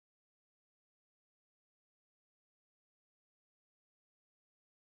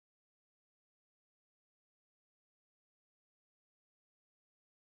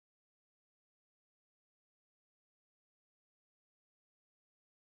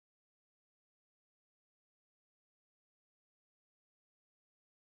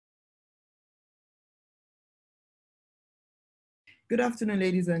Good afternoon,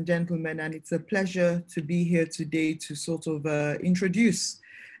 ladies and gentlemen, and it's a pleasure to be here today to sort of introduce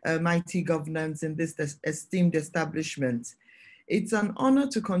IT governance in this esteemed establishment. It's an honor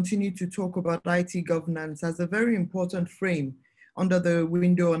to continue to talk about IT governance as a very important frame under the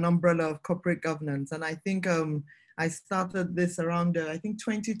window and umbrella of corporate governance. And I think I started this around, I think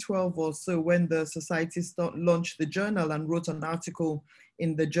 2012 or so, when the society launched the journal and wrote an article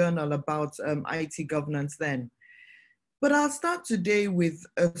in the journal about IT governance then. But I'll start today with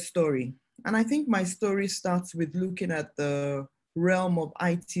a story. And I think my story starts with looking at the realm of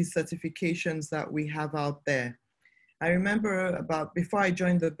IT certifications that we have out there. I remember before I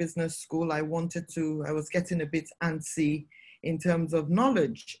joined the business school, I was getting a bit antsy in terms of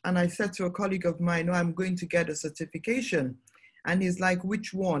knowledge. And I said to a colleague of mine, "No, I'm going to get a certification." And he's like,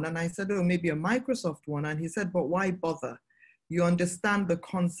 "Which one?" And I said, "Oh, maybe a Microsoft one." And he said, "But why bother? You understand the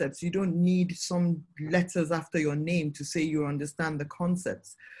concepts. You don't need some letters after your name to say you understand the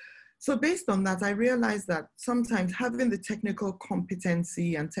concepts." So based on that, I realized that sometimes having the technical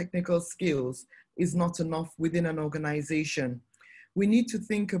competency and technical skills is not enough within an organization. We need to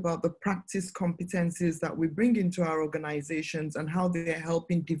think about the practice competencies that we bring into our organizations and how they are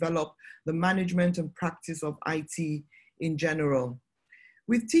helping develop the management and practice of IT in general.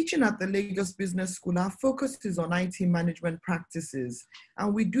 With teaching at the Lagos Business School, our focus is on IT management practices,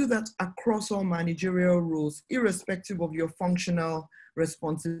 and we do that across all managerial roles, irrespective of your functional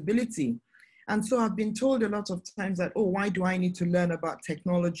responsibility. And so I've been told a lot of times that, "Oh, why do I need to learn about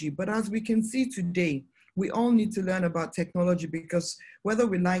technology?" But as we can see today, we all need to learn about technology because whether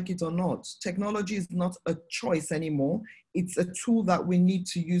we like it or not, technology is not a choice anymore. It's a tool that we need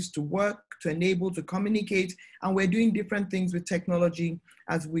to use to work, to enable, to communicate, and we're doing different things with technology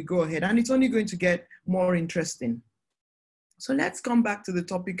as we go ahead. And it's only going to get more interesting. So let's come back to the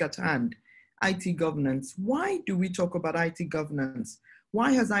topic at hand, IT governance. Why do we talk about IT governance?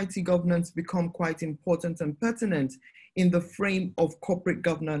 Why has IT governance become quite important and pertinent in the frame of corporate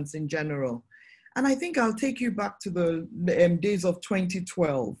governance in general? And I think I'll take you back to the days of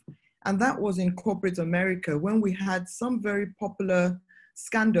 2012. And that was in corporate America when we had some very popular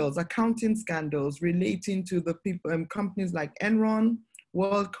scandals, accounting scandals relating to the companies like Enron,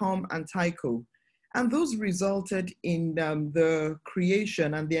 WorldCom, and Tyco. And those resulted in the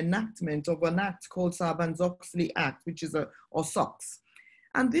creation and the enactment of an act called Sarbanes-Oxley Act, which is or SOX.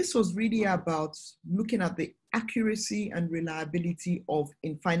 And this was really about looking at the accuracy and reliability of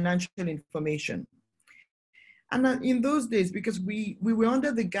financial information. And in those days, because we were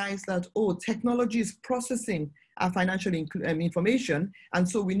under the guise that, oh, technology is processing our financial information, and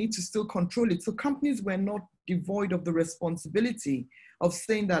so we need to still control it. So companies were not devoid of the responsibility of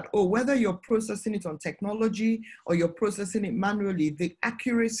saying that, oh, whether you're processing it on technology or you're processing it manually, the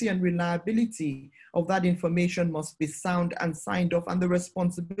accuracy and reliability of that information must be sound and signed off, and the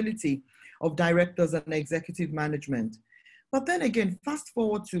responsibility of directors and executive management. But then again, fast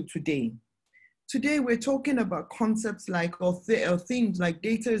forward to today. Today, we're talking about concepts like, or themes like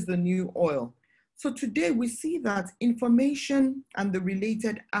data is the new oil. So today we see that information and the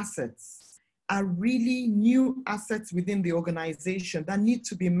related assets are really new assets within the organization that need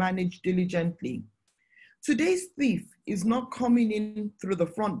to be managed diligently. Today's thief is not coming in through the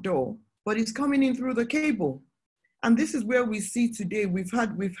front door, but it's coming in through the cable. And this is where we see today, we've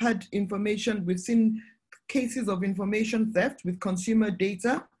had information, we've seen cases of information theft with consumer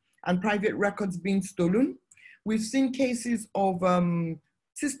data and private records being stolen. We've seen cases of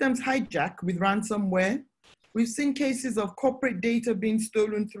systems hijack with ransomware. We've seen cases of corporate data being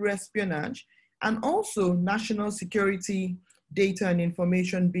stolen through espionage, and also national security data and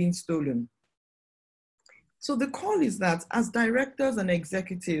information being stolen. So the call is that as directors and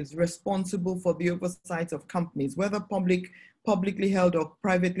executives responsible for the oversight of companies, whether publicly held or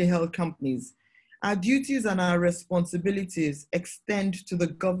privately held companies, our duties and our responsibilities extend to the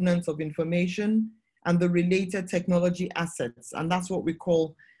governance of information and the related technology assets, and that's what we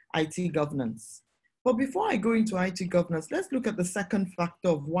call IT governance. But before I go into IT governance, let's look at the second factor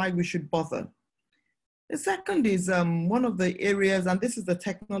of why we should bother. The second is one of the areas, and this is the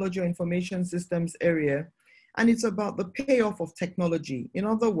technology or information systems area, and it's about the payoff of technology. In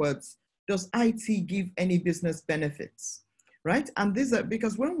other words, does IT give any business benefits? Right? And these are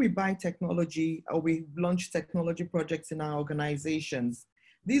because when we buy technology or we launch technology projects in our organizations,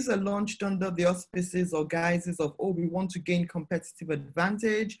 these are launched under the auspices or guises of, oh, we want to gain competitive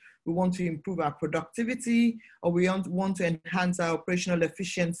advantage, we want to improve our productivity, or we want to enhance our operational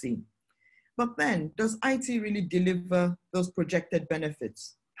efficiency. But then, does IT really deliver those projected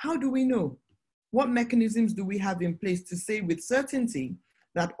benefits? How do we know? What mechanisms do we have in place to say with certainty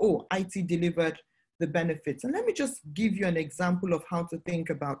that, oh, IT delivered the benefits. And let me just give you an example of how to think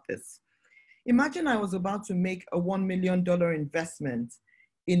about this. Imagine I was about to make a $1 million investment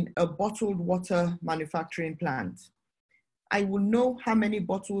in a bottled water manufacturing plant. I will know how many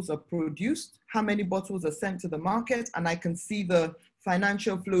bottles are produced, how many bottles are sent to the market, and I can see the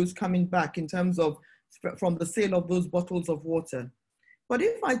financial flows coming back in terms of from the sale of those bottles of water. But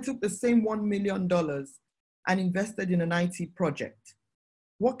if I took the same $1 million and invested in an IT project,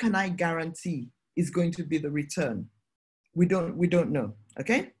 what can I guarantee is going to be the return? We don't know,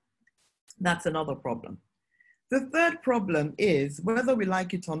 okay? That's another problem. The third problem is, whether we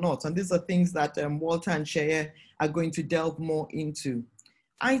like it or not, and these are things that Walter and Shea are going to delve more into,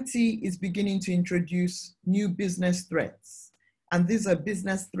 IT is beginning to introduce new business threats. And these are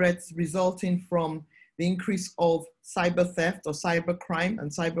business threats resulting from the increase of cyber theft or cyber crime and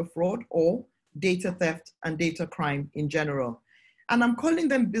cyber fraud, or data theft and data crime in general. And I'm calling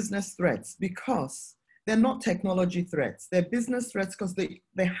them business threats because they're not technology threats. They're business threats because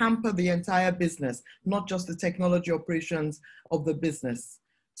they hamper the entire business, not just the technology operations of the business.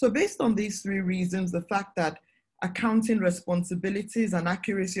 So based on these three reasons, the fact that accounting responsibilities and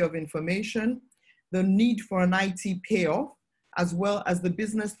accuracy of information, the need for an IT payoff, as well as the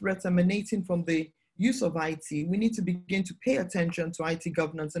business threats emanating from the use of IT, we need to begin to pay attention to IT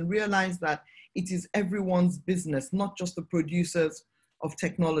governance and realize that it is everyone's business, not just the producers of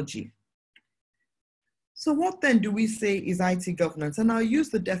technology. So what then do we say is IT governance? And I'll use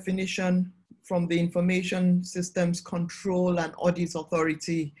the definition from the Information Systems Control and Audit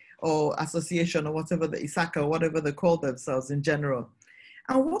Authority or Association, or whatever, the ISACA, whatever they call themselves in general.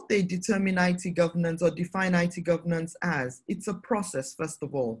 And what they determine IT governance or define IT governance as, it's a process, first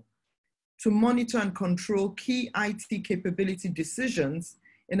of all, to monitor and control key IT capability decisions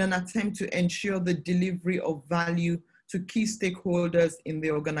in an attempt to ensure the delivery of value to key stakeholders in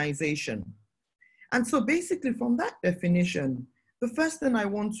the organization. And so basically from that definition, the first thing I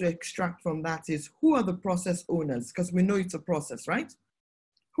want to extract from that is, who are the process owners? Because we know it's a process, right?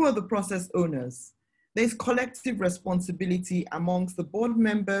 Who are the process owners? There's collective responsibility amongst the board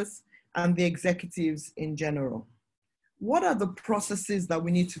members and the executives in general. What are the processes that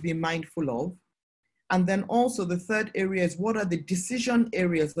we need to be mindful of? And then also the third area is, what are the decision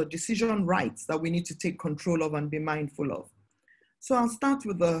areas, the decision rights that we need to take control of and be mindful of? So I'll start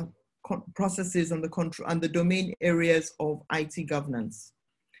with the processes and the control and the domain areas of IT governance.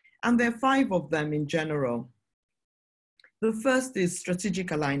 And there are 5 of them in general. The first is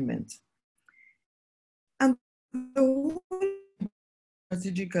strategic alignment. And the whole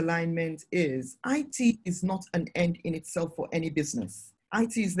strategic alignment is, IT is not an end in itself for any business.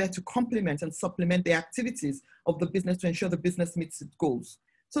 IT is there to complement and supplement the activities of the business to ensure the business meets its goals.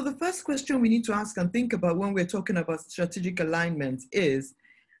 So the first question we need to ask and think about when we're talking about strategic alignment is,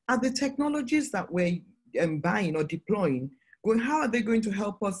 are the technologies that we're buying or deploying, how are they going to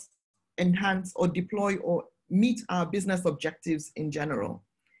help us enhance or deploy or meet our business objectives in general?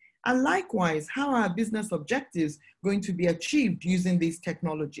 And likewise, how are business objectives going to be achieved using these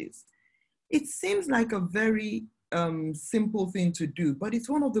technologies? It seems like a very simple thing to do, but it's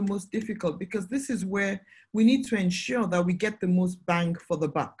one of the most difficult, because this is where we need to ensure that we get the most bang for the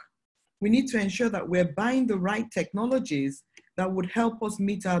buck. We need to ensure that we're buying the right technologies that would help us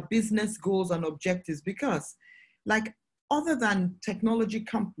meet our business goals and objectives, because like other than technology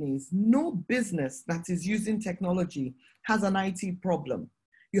companies, no business that is using technology has an IT problem.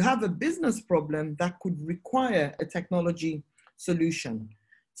 You have a business problem that could require a technology solution.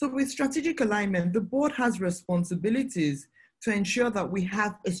 So with strategic alignment, the board has responsibilities to ensure that we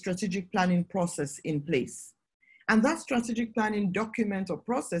have a strategic planning process in place. And that strategic planning document or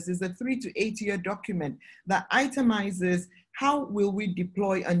process is a 3 to 8 year document that itemizes how will we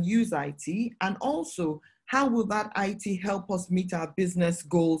deploy and use IT, and also how will that IT help us meet our business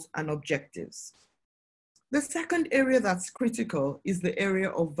goals and objectives. The second area that's critical is the area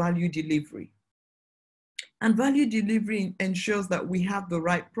of value delivery. And value delivery ensures that we have the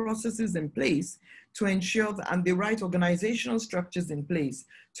right processes in place to ensure that, and the right organizational structures in place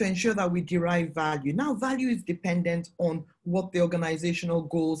to ensure that we derive value. Now, value is dependent on what the organizational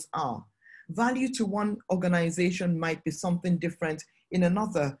goals are. Value to one organization might be something different in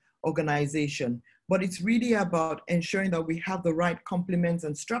another organization, but it's really about ensuring that we have the right complements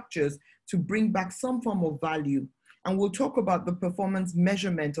and structures to bring back some form of value. And we'll talk about the performance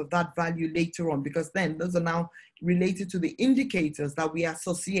measurement of that value later on, because then those are now related to the indicators that we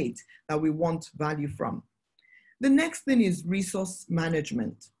associate that we want value from. The next thing is resource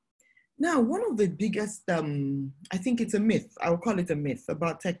management. Now, one of the biggest, I think it's a myth, I'll call it a myth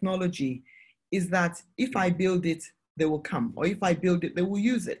about technology, is that if I build it, they will come, or if I build it, they will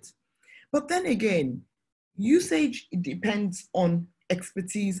use it. But then again, usage depends on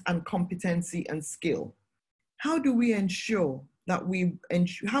expertise and competency and skill. How do we ensure that we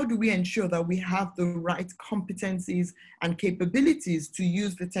have the right competencies and capabilities to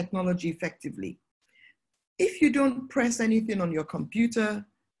use the technology effectively? If you don't press anything on your computer,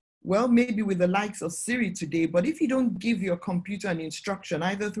 well, maybe with the likes of Siri today, but if you don't give your computer an instruction,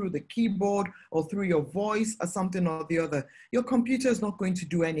 either through the keyboard or through your voice or something or the other, your computer is not going to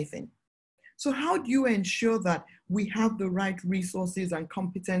do anything. So how do you ensure that we have the right resources and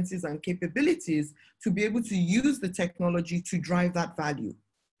competencies and capabilities to be able to use the technology to drive that value?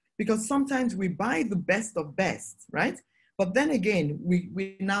 Because sometimes we buy the best of best, right? But then again,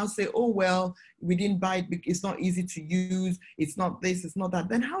 we now say, oh, well, we didn't buy it, it's not easy to use, it's not this, it's not that.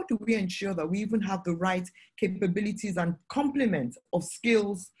 Then how do we ensure that we even have the right capabilities and complement of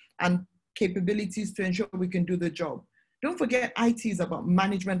skills and capabilities to ensure we can do the job? Don't forget, IT is about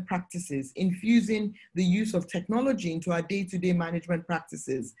management practices, infusing the use of technology into our day-to-day management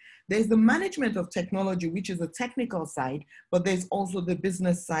practices. There's the management of technology, which is the technical side, but there's also the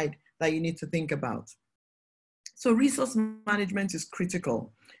business side that you need to think about. So resource management is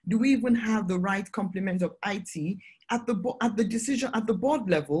critical. Do we even have the right complement of IT at the board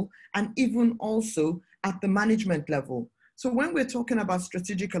level and even also at the management level? So when we're talking about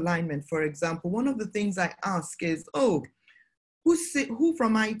strategic alignment, for example, one of the things I ask is, oh, who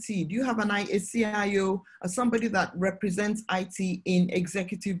from IT? Do you have a CIO or somebody that represents IT in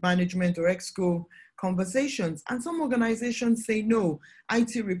executive management or ExCo conversations? And some organizations say, no,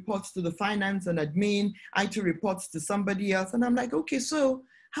 IT reports to the finance and admin, IT reports to somebody else. And I'm like, okay, so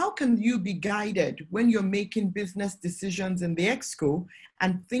how can you be guided when you're making business decisions in the ExCo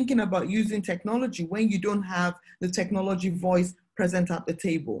and thinking about using technology when you don't have the technology voice present at the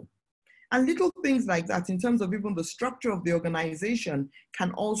table? And little things like that, in terms of even the structure of the organization,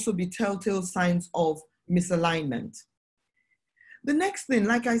 can also be telltale signs of misalignment. The next thing,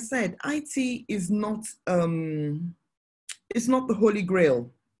 like I said, IT is not it's not the holy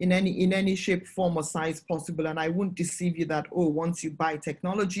grail in any shape, form, or size possible. And I won't deceive you that, oh, once you buy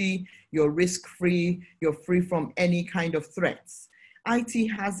technology, you're risk-free, you're free from any kind of threats. IT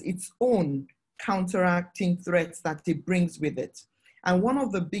has its own counteracting threats that it brings with it. And one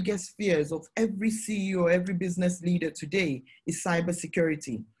of the biggest fears of every CEO, every business leader today is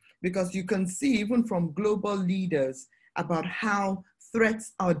cybersecurity, because you can see even from global leaders about how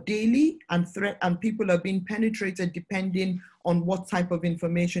threats are daily and people are being penetrated depending on what type of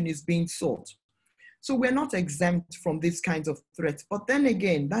information is being sought. So we're not exempt from these kinds of threats. But then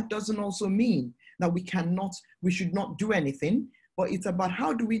again, that doesn't also mean that we should not do anything. But it's about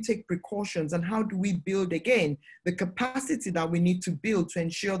how do we take precautions and how do we build, again, the capacity that we need to build to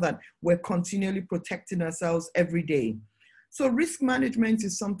ensure that we're continually protecting ourselves every day. So risk management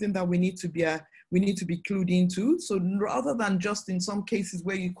is something that we need to be clued into. So rather than just in some cases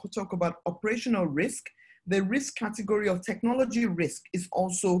where you could talk about operational risk, the risk category of technology risk is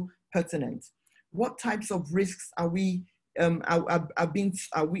also pertinent. What types of risks are we having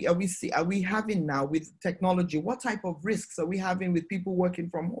now with technology? What type of risks are we having with people working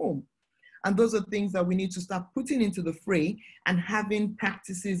from home? And those are things that we need to start putting into the fray and having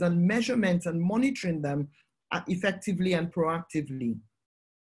practices and measurements and monitoring them effectively and proactively.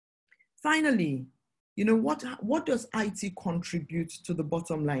 Finally, you know, what does IT contribute to the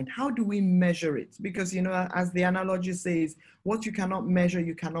bottom line? How do we measure it? Because, you know, as the analogy says, what you cannot measure,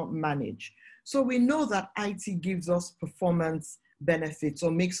 you cannot manage. So we know that IT gives us performance benefits or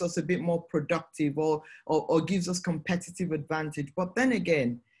makes us a bit more productive or gives us competitive advantage. But then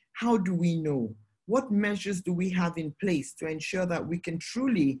again, how do we know? What measures do we have in place to ensure that we can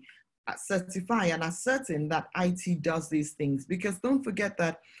truly certify and ascertain that IT does these things? Because don't forget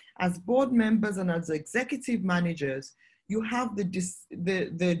that as board members and as executive managers, you have the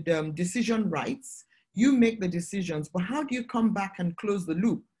decision rights, you make the decisions, but how do you come back and close the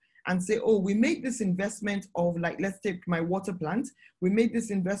loop and say, oh, we made this investment of, like, let's take my water plant, we made this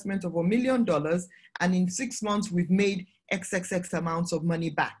investment of $1 million and in 6 months we've made XXX amounts of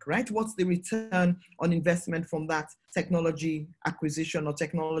money back, right? What's the return on investment from that technology acquisition or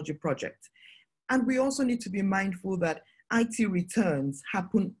technology project? And we also need to be mindful that IT returns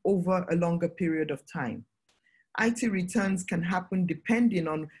happen over a longer period of time. IT returns can happen depending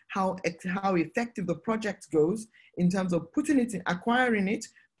on how effective the project goes in terms of acquiring it,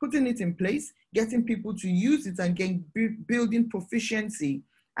 putting it in place, getting people to use it, and building proficiency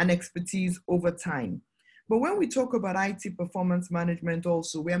and expertise over time. But when we talk about IT performance management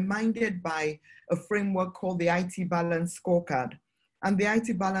also, we're minded by a framework called the IT Balance Scorecard. And the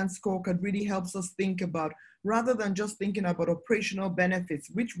IT balance scorecard really helps us think about, rather than just thinking about operational benefits,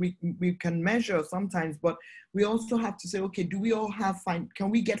 which we can measure sometimes, but we also have to say, okay, do we all have, can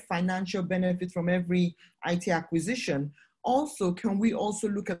we get financial benefits from every IT acquisition? Also, can we also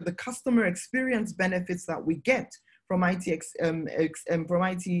look at the customer experience benefits that we get from from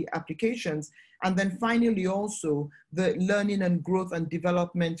IT applications? And then finally, also the learning and growth and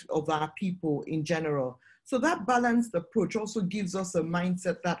development of our people in general. So that balanced approach also gives us a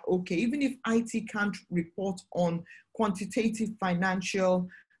mindset that, okay, even if IT can't report on quantitative financial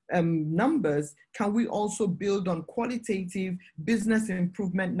numbers, can we also build on qualitative business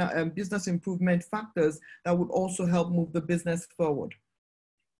improvement factors that would also help move the business forward?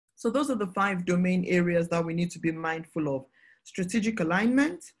 So those are the 5 domain areas that we need to be mindful of: strategic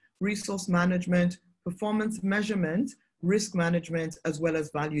alignment, resource management, performance measurement, risk management, as well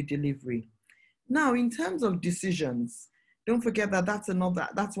as value delivery. Now, in terms of decisions, don't forget that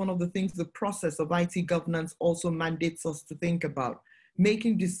that's one of the things the process of IT governance also mandates us to think about,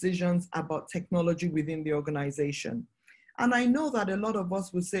 making decisions about technology within the organization. And I know that a lot of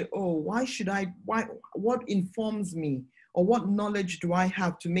us will say, oh, what informs me, or what knowledge do I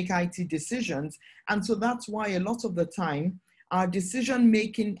have to make IT decisions? And so that's why a lot of the time, our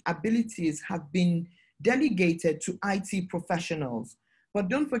decision-making abilities have been delegated to IT professionals. But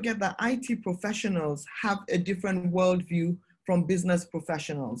don't forget that IT professionals have a different worldview from business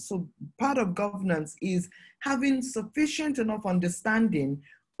professionals. So part of governance is having sufficient enough understanding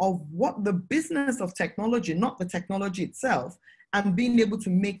of what the business of technology, not the technology itself, and being able to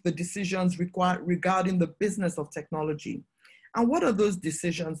make the decisions required regarding the business of technology. And what are those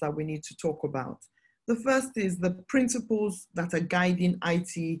decisions that we need to talk about? The first is the principles that are guiding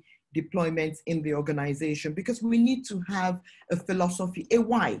IT deployments in the organization, because we need to have a philosophy, a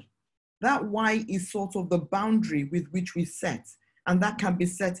why. That why is sort of the boundary with which we set. And that can be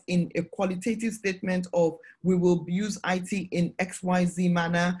set in a qualitative statement of, we will use IT in XYZ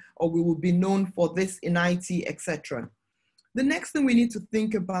manner, or we will be known for this in IT, etc. The next thing we need to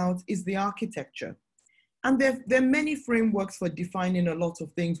think about is the architecture. And there are many frameworks for defining a lot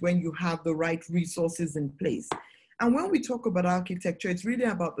of things when you have the right resources in place. And when we talk about architecture, it's really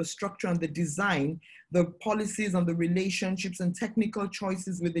about the structure and the design, the policies and the relationships and technical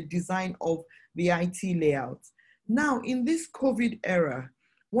choices with the design of the IT layout. Now, in this COVID era,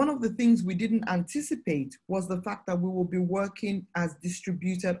 one of the things we didn't anticipate was the fact that we will be working as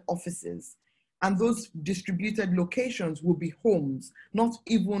distributed offices. And those distributed locations will be homes, not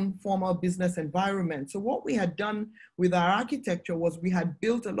even formal business environments. So what we had done with our architecture was we had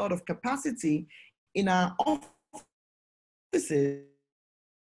built a lot of capacity in our offices,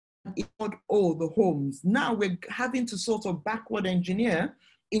 all the homes. Now we're having to sort of backward engineer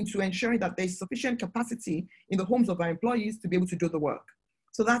into ensuring that there's sufficient capacity in the homes of our employees to be able to do the work.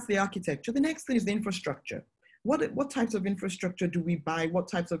 So that's the architecture. The next thing is the infrastructure. What types of infrastructure do we buy? What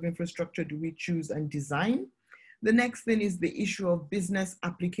types of infrastructure do we choose and design? The next thing is the issue of business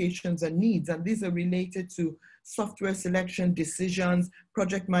applications and needs. And these are related to software selection decisions,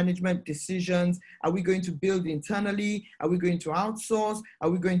 project management decisions. Are we going to build internally? Are we going to outsource? Are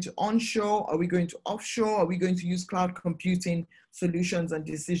we going to onshore? Are we going to offshore? Are we going to use cloud computing solutions and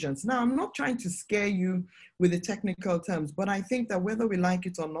decisions? Now, I'm not trying to scare you with the technical terms, but I think that whether we like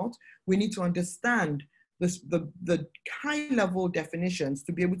it or not, we need to understand the high-level definitions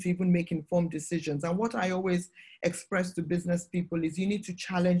to be able to even make informed decisions. And what I always express to business people is you need to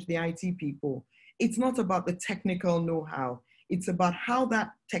challenge the IT people. It's not about the technical know-how. It's about how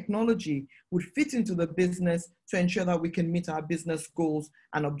that technology would fit into the business to ensure that we can meet our business goals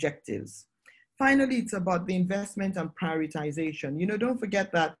and objectives. Finally, it's about the investment and prioritization. You know, don't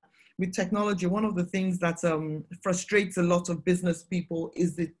forget that with technology, one of the things that frustrates a lot of business people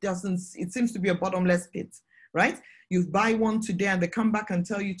is it seems to be a bottomless pit, right? You buy one today and they come back and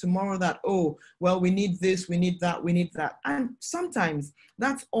tell you tomorrow that, oh, well, we need this, we need that, we need that. And sometimes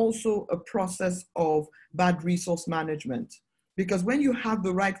that's also a process of bad resource management. Because when you have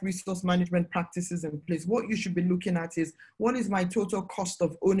the right resource management practices in place, what you should be looking at is, what is my total cost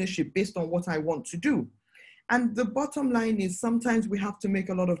of ownership based on what I want to do? And the bottom line is sometimes we have to make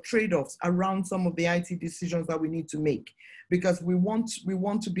a lot of trade-offs around some of the IT decisions that we need to make, because we want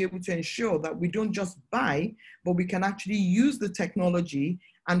to be able to ensure that we don't just buy, but we can actually use the technology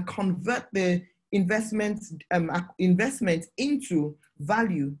and convert the investment into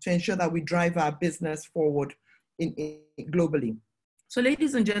value to ensure that we drive our business forward globally. So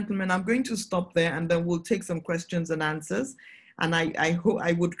ladies and gentlemen, I'm going to stop there and then we'll take some questions and answers. And I hope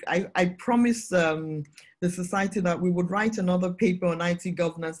I promise the society that we would write another paper on IT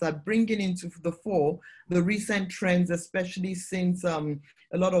governance that bringing into the fore the recent trends, especially since a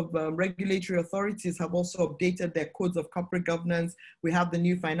lot of regulatory authorities have also updated their codes of corporate governance. We have the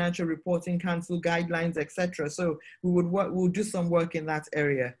new Financial Reporting Council guidelines, etc. So we'll do some work in that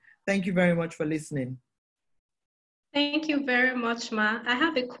area. Thank you very much for listening. Thank you very much, Ma. I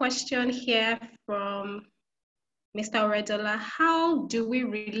have a question here from Mr. Oredola. How do we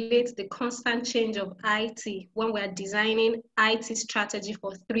relate the constant change of IT when we're designing IT strategy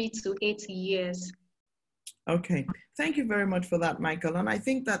for 3 to 8 years? Okay, thank you very much for that, Michael. And I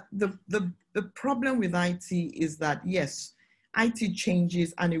think that the problem with IT is that, yes, IT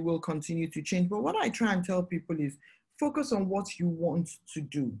changes and it will continue to change. But what I try and tell people is focus on what you want to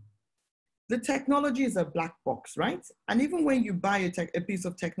do. The technology is a black box, right? And even when you buy a piece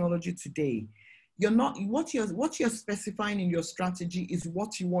of technology today, you're not, what you're specifying in your strategy is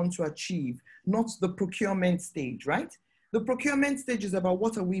what you want to achieve, not the procurement stage, right? The procurement stage is about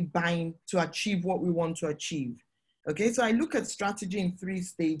what are we buying to achieve what we want to achieve. Okay, so I look at strategy in 3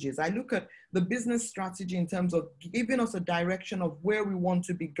 stages. I look at the business strategy in terms of giving us a direction of where we want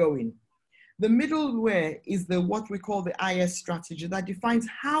to be going. The middleware is what we call the IS strategy that defines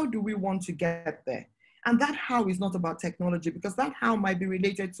how do we want to get there. And that how is not about technology, because that how might be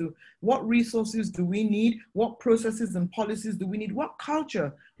related to what resources do we need, what processes and policies do we need, what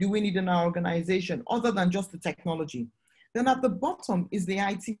culture do we need in our organization other than just the technology. Then at the bottom is the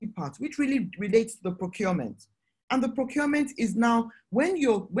IT part, which really relates to the procurement. And the procurement is now, when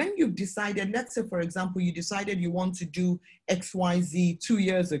you've decided, let's say, for example, you decided you want to do XYZ 2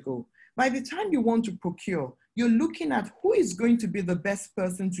 years ago. By the time you want to procure, you're looking at who is going to be the best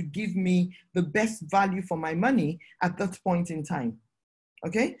person to give me the best value for my money at that point in time.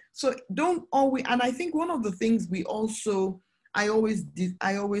 Okay, so don't always, and I think one of the things I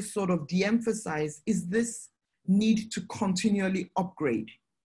always sort of de-emphasize is this need to continually upgrade.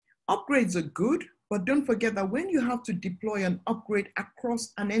 Upgrades are good, but don't forget that when you have to deploy an upgrade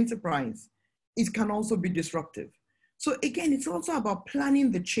across an enterprise, it can also be disruptive. So again, it's also about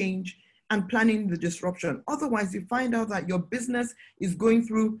planning the change and planning the disruption. Otherwise, you find out that your business is going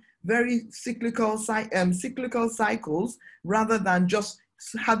through very cyclical cycles rather than just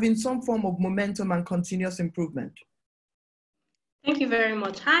having some form of momentum and continuous improvement. Thank you very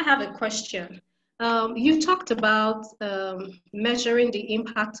much. I have a question. You talked about measuring the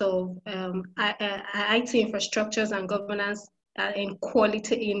impact of IT infrastructures and governance in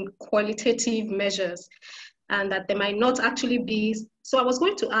qualitative measures, and that they might not actually be. So I was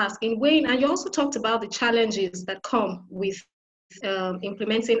going to ask, and you also talked about the challenges that come with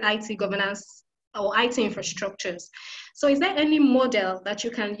implementing IT governance or IT infrastructures. So is there any model that you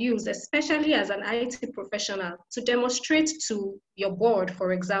can use, especially as an IT professional, to demonstrate to your board,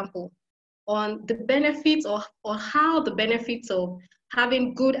 for example, on the benefits or how the benefits of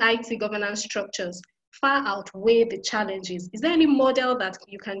having good IT governance structures far outweigh the challenges? Is there any model that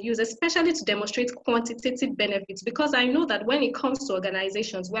you can use, especially to demonstrate quantitative benefits? Because I know that when it comes to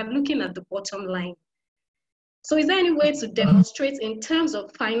organizations, we're looking at the bottom line. So is there any way to demonstrate in terms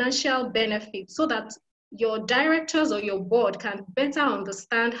of financial benefits so that your directors or your board can better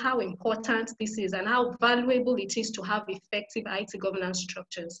understand how important this is and how valuable it is to have effective IT governance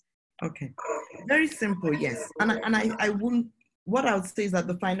structures? Okay, very simple, yes. And I wouldn't, what I would say is that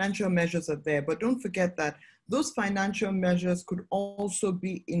the financial measures are there, but don't forget that those financial measures could also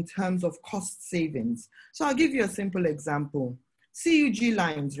be in terms of cost savings. So I'll give you a simple example. CUG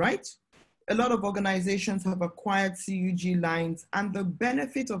lines, right? A lot of organizations have acquired CUG lines, and the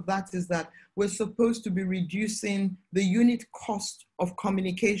benefit of that is that we're supposed to be reducing the unit cost of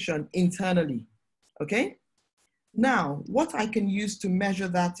communication internally, okay? Now, what I can use to measure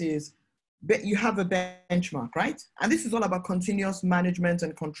that is, you have a benchmark, right? And this is all about continuous management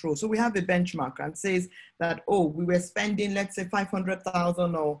and control. So we have a benchmark and says that, oh, we were spending, let's say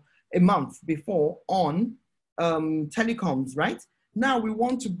 500,000 or a month before on telecoms, right? Now we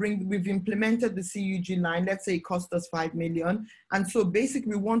want to we've implemented the CUG line, let's say it cost us 5 million. And so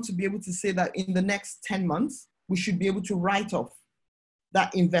basically we want to be able to say that in the next 10 months, we should be able to write off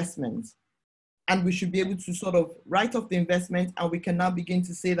that investment. And we should be able to sort of write off the investment, and we can now begin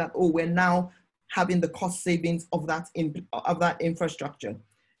to say that, oh, we're now having the cost savings of that infrastructure.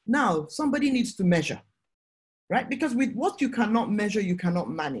 Now, somebody needs to measure, right? Because with what you cannot measure, you cannot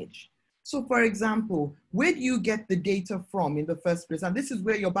manage. So for example, where do you get the data from in the first place? And this is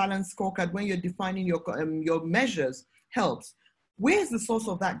where your balance scorecard, when you're defining your measures, helps. Where's the source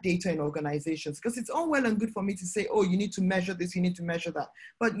of that data in organizations? Because it's all well and good for me to say, oh, you need to measure this, you need to measure that.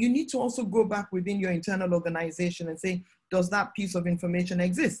 But you need to also go back within your internal organization and say, does that piece of information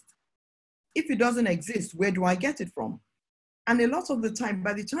exist? If it doesn't exist, where do I get it from? And a lot of the time,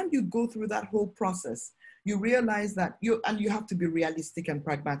 by the time you go through that whole process, you realize that you have to be realistic and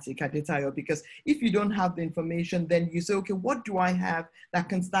pragmatic, Adetayo, because if you don't have the information, then you say, okay, what do I have that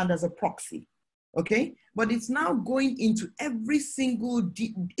can stand as a proxy? Okay, but it's now going into every single,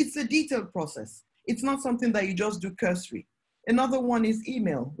 it's a detailed process. It's not something that you just do cursory. Another one is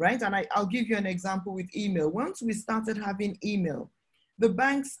email, right? And I'll give you an example with email. Once we started having email, the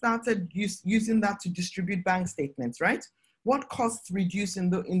banks started using that to distribute bank statements, right? What costs reduced in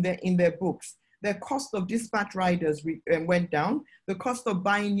their books? The cost of dispatch riders went down. The cost of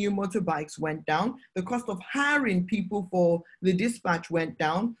buying new motorbikes went down. The cost of hiring people for the dispatch went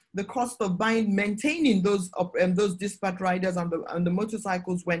down. The cost of maintaining those dispatch riders and the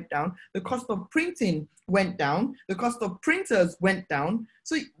motorcycles went down. The cost of printing went down. The cost of printers went down.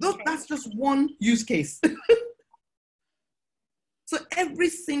 So that's just one use case. So every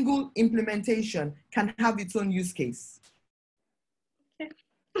single implementation can have its own use case. Okay.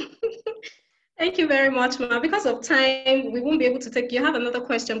 Thank you very much, Ma. Because of time, we won't be able to take, you have another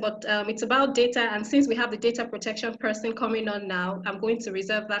question, but it's about data. And since we have the data protection person coming on now, I'm going to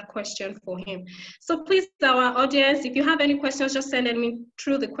reserve that question for him. So please, our audience, if you have any questions, just send them in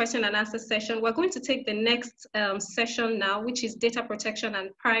through the question and answer session. We're going to take the next session now, which is data protection and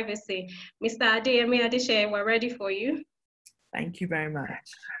privacy. Mr. Adeyemi Adeshe, we're ready for you. Thank you very much.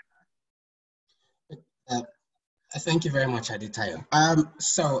 Thank you very much, Adetayo.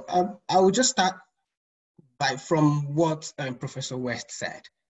 I will just start from what Professor West said.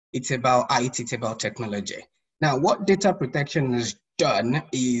 It's about IT, it's about technology. Now, what data protection has done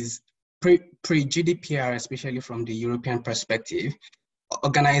is pre-GDPR, especially from the European perspective,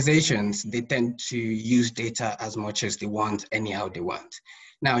 organizations, they tend to use data as much as they want, anyhow they want.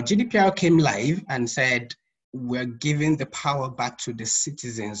 Now, GDPR came live and said, we're giving the power back to the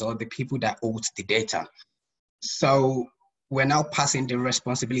citizens or the people that hold the data. So we're now passing the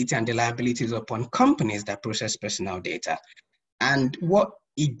responsibility and the liabilities upon companies that process personal data. And what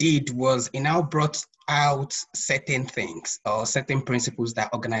it did was it now brought out certain things or certain principles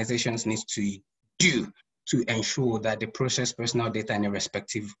that organizations need to do to ensure that they process personal data in a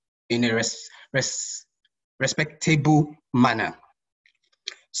respectable manner.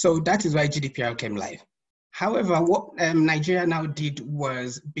 So that is why GDPR came live. However, what Nigeria now did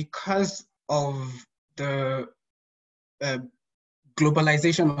was, because of the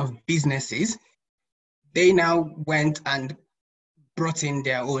globalization of businesses, they now went and brought in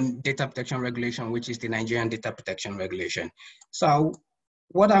their own data protection regulation, which is the Nigerian Data Protection Regulation. So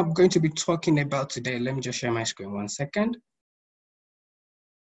what I'm going to be talking about today, let me just share my screen 1 second.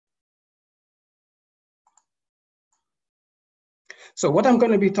 So what I'm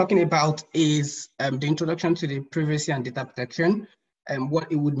going to be talking about is the introduction to the privacy and data protection, and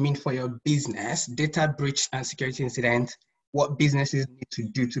what it would mean for your business, data breach and security incident, what businesses need to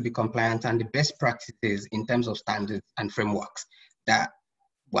do to be compliant, and the best practices in terms of standards and frameworks that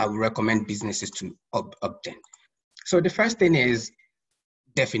I would recommend businesses to obtain. So the first thing is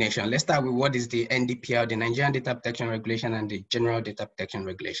definition. Let's start with what is the NDPR, the Nigerian Data Protection Regulation, and the General Data Protection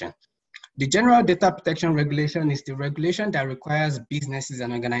Regulation. The General Data Protection Regulation is the regulation that requires businesses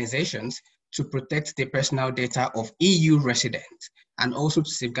and organizations to protect the personal data of EU residents and also to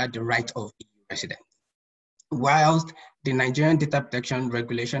safeguard the right of EU residents. Whilst the Nigerian Data Protection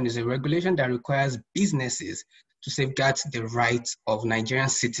Regulation is a regulation that requires businesses to safeguard the rights of Nigerian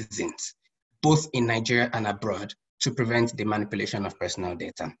citizens, both in Nigeria and abroad, to prevent the manipulation of personal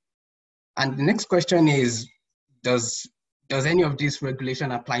data. And the next question is, does any of this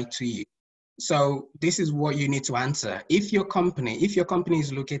regulation apply to you? So this is what you need to answer. If your company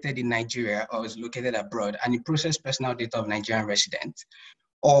is located in Nigeria or is located abroad and you process personal data of Nigerian residents,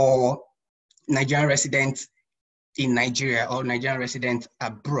 or Nigerian residents in Nigeria or Nigerian residents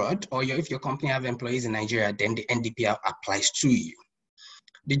abroad, or if your company have employees in Nigeria, then the NDPR applies to you.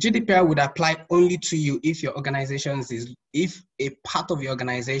 The GDPR would apply only to you if your organization if a part of your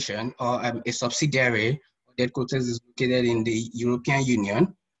organization or a subsidiary or headquarters is located in the European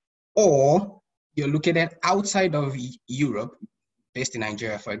Union, or you're located outside of Europe, based in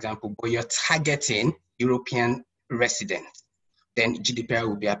Nigeria, for example, but you're targeting European residents, then GDPR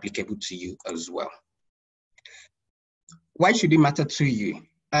will be applicable to you as well. Why should it matter to you?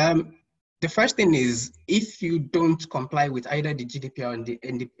 The first thing is, if you don't comply with either the GDPR or the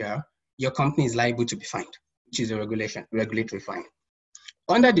NDPR, your company is liable to be fined, which is a regulatory fine.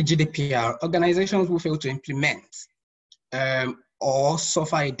 Under the GDPR, organizations who fail to implement or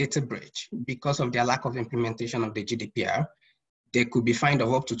suffer a data breach because of their lack of implementation of the GDPR, they could be fined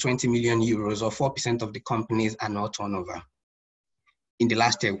of up to 20 million euros or 4% of the company's annual turnover in the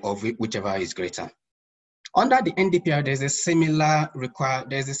last year of whichever is greater. Under the NDPR, there's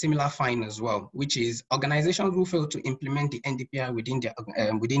a similar fine as well, which is organizations who fail to implement the NDPR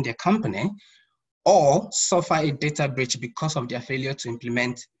within their company or suffer a data breach because of their failure to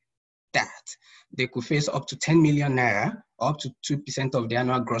implement that. They could face up to 10 million naira or up to 2% of the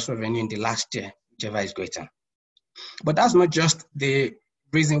annual gross revenue in the last year, whichever is greater. But that's not just the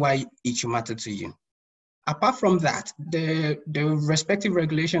reason why it should matter to you. Apart from that, the respective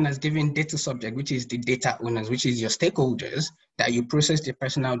regulation has given data subject, which is the data owners, which is your stakeholders that you process the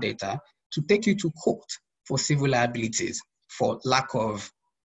personal data, to take you to court for civil liabilities for lack of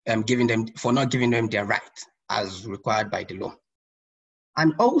not giving them their right as required by the law.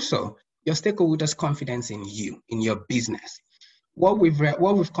 And also your stakeholders' confidence in you, in your business. What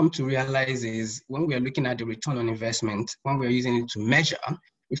we've come to realize is when we are looking at the return on investment, when we're using it to measure,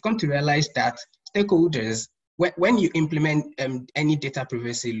 we've come to realize that stakeholders, when you implement any data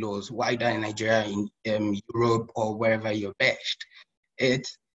privacy laws, whether in Nigeria, in Europe, or wherever you're based,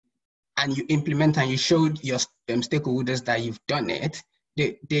 and you implement and you showed your stakeholders that you've done it,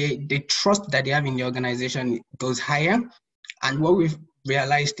 the trust that they have in the organization goes higher. And what we've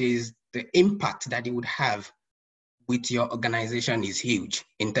realized is the impact that it would have with your organization is huge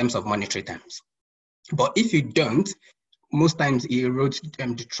in terms of monetary terms. But if you don't, most times it erodes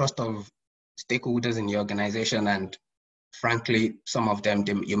the trust of stakeholders in your organization, and frankly, some of them,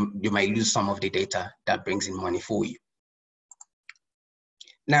 you might lose some of the data that brings in money for you.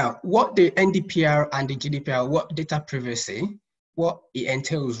 Now, what the NDPR and the GDPR, what data privacy, what it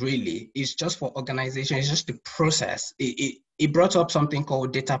entails really is just for organizations, it's just the process. It brought up something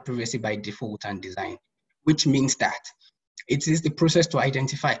called data privacy by default and design, which means that it is the process to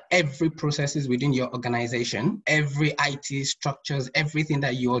identify every processes within your organization, every IT structures, everything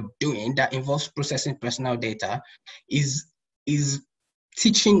that you're doing that involves processing personal data is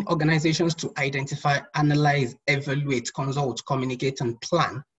teaching organizations to identify, analyze, evaluate, consult, communicate, and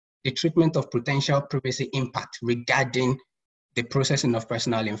plan the treatment of potential privacy impact regarding the processing of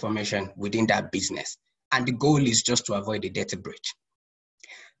personal information within that business. And the goal is just to avoid a data breach.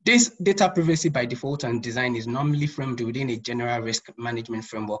 This data privacy by default and design is normally framed within a general risk management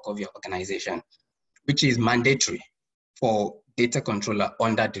framework of your organization, which is mandatory for data controller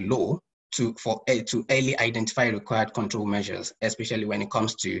under the law to early identify required control measures, especially when it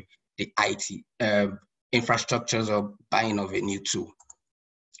comes to the IT infrastructures or buying of a new tool.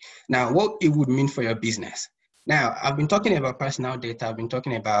 Now, what it would mean for your business. Now, I've been talking about personal data, I've been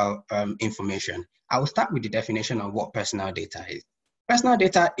talking about information. I will start with the definition of what personal data is. Personal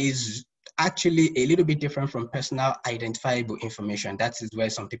data is actually a little bit different from personal identifiable information. That is where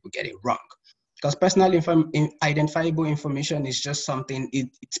some people get it wrong. Because personal identifiable information is just something,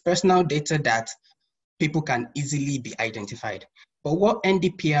 it's personal data that people can easily be identified. But what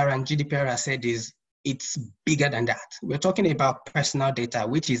NDPR and GDPR have said is it's bigger than that. We're talking about personal data,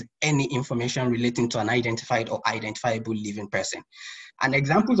 which is any information relating to an identified or identifiable living person. And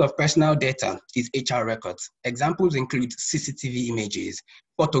examples of personal data is HR records. Examples include CCTV images,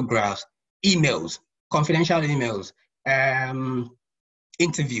 photographs, emails, confidential emails,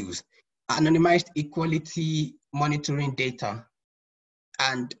 interviews, anonymized equality monitoring data,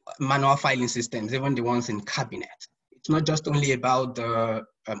 and manual filing systems, even the ones in cabinet. It's not just only about the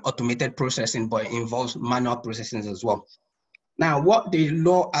automated processing, but it involves manual processing as well. Now, what the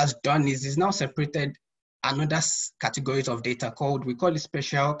law has done is it's now separated another categories of data called, we call it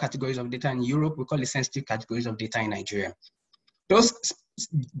special categories of data in Europe, we call it sensitive categories of data in Nigeria. Those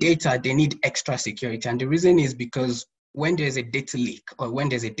data, they need extra security. And the reason is because when there's a data leak or when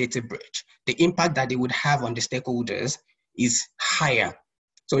there's a data breach, the impact that they would have on the stakeholders is higher.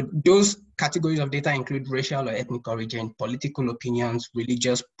 So those categories of data include racial or ethnic origin, political opinions,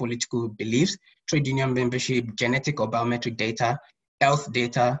 religious political beliefs, trade union membership, genetic or biometric data, health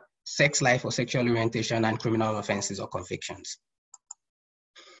data, sex life or sexual orientation, and criminal offenses or convictions.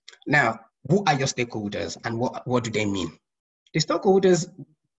 Now, who are your stakeholders and what do they mean? The stakeholders,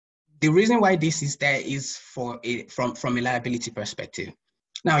 the reason why this is there is from a liability perspective.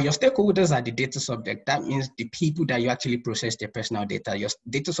 Now, your stakeholders are the data subject. That means the people that you actually process their personal data. Your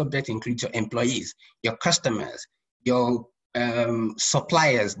data subject includes your employees, your customers, your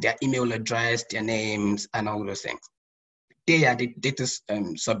suppliers, their email address, their names, and all those things. They are the data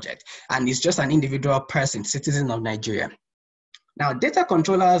subject. And it's just an individual person, citizen of Nigeria. Now, data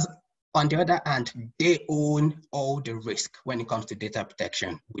controllers On the other hand, they own all the risk when it comes to data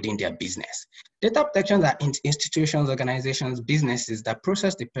protection within their business. Data protections are institutions, organizations, businesses that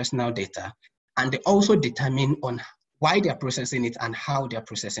process the personal data, and they also determine on why they're processing it and how they're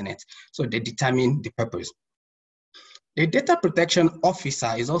processing it. So they determine the purpose. The data protection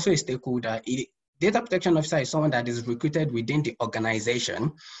officer is also a stakeholder. Data protection officer is someone that is recruited within the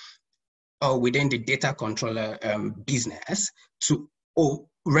organization or within the data controller business or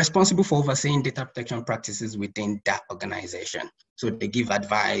responsible for overseeing data protection practices within that organization. So they give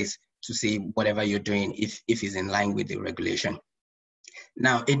advice to see whatever you're doing if it's in line with the regulation.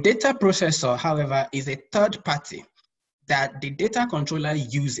 Now, a data processor, however, is a third party that the data controller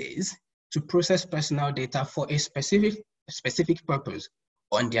uses to process personal data for a specific purpose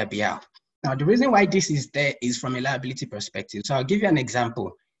on their behalf. Now, the reason why this is there is from a liability perspective. So I'll give you an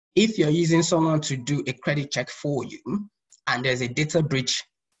example. If you're using someone to do a credit check for you, and there's a data breach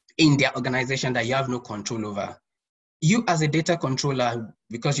in their organization that you have no control over, you as a data controller,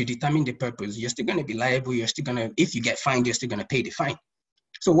 because you determine the purpose, you're still going to be liable. You're still going to, if you get fined, you're still going to pay the fine.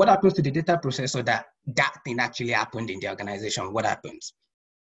 So what happens to the data processor that thing actually happened in the organization? What happens?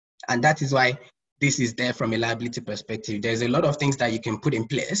 And that is why this is there from a liability perspective. There's a lot of things that you can put in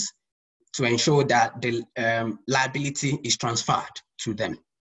place to ensure that the liability is transferred to them.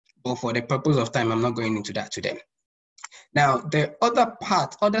 But for the purpose of time, I'm not going into that today. Now, the other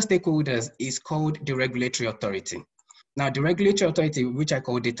stakeholders is called the regulatory authority. Now, the regulatory authority, which I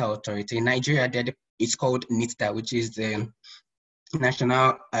call data authority, in Nigeria, it's called NITDA, which is the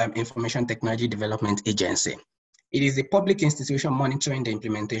National Information Technology Development Agency. It is a public institution monitoring the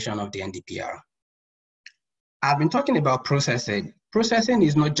implementation of the NDPR. I've been talking about processing. Processing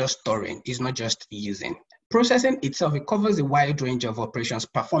is not just storing, it's not just using. Processing itself, it covers a wide range of operations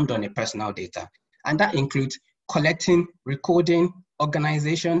performed on a personal data, and that includes collecting, recording,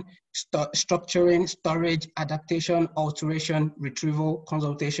 organization, structuring, storage, adaptation, alteration, retrieval,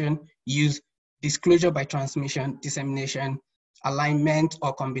 consultation, use, disclosure by transmission, dissemination, alignment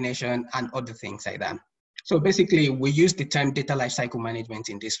or combination, and other things like that. So basically, we use the term data lifecycle management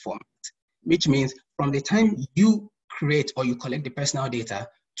in this format, which means from the time you create or you collect the personal data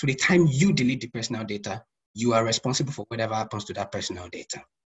to the time you delete the personal data, you are responsible for whatever happens to that personal data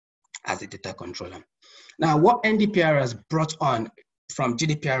as a data controller. Now, what NDPR has brought on from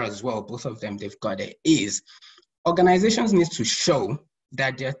GDPR as well, both of them, they've got it, is organizations need to show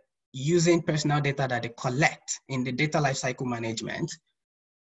that they're using personal data that they collect in the data lifecycle management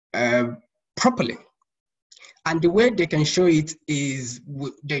properly. And the way they can show it is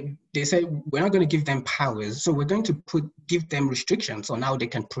they say, we're not going to give them powers, so we're going to give them restrictions on how they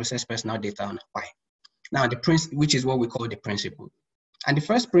can process personal data and why. Now, which is what we call the principle. And the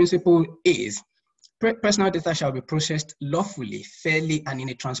first principle is personal data shall be processed lawfully, fairly, and in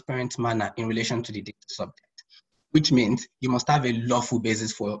a transparent manner in relation to the data subject, which means you must have a lawful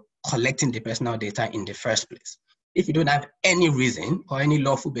basis for collecting the personal data in the first place. If you don't have any reason or any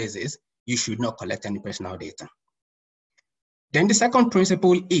lawful basis, you should not collect any personal data. Then the second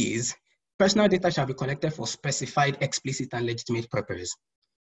principle is personal data shall be collected for specified, explicit, and legitimate purpose,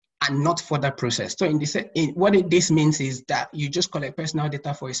 and not further processed. So this means is that you just collect personal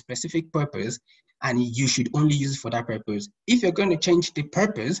data for a specific purpose, and you should only use it for that purpose. If you're going to change the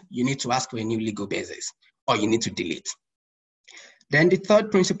purpose, you need to ask for a new legal basis, or you need to delete. Then the third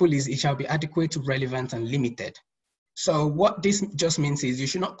principle is it shall be adequate, relevant, and limited. So what this just means is you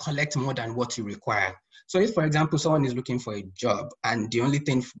should not collect more than what you require. So if, for example, someone is looking for a job and the only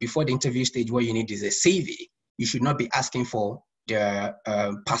thing before the interview stage what you need is a CV, you should not be asking for their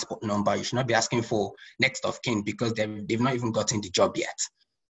passport number. You should not be asking for next of kin because they've not even gotten the job yet.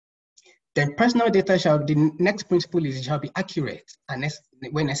 Then personal data the next principle is it shall be accurate and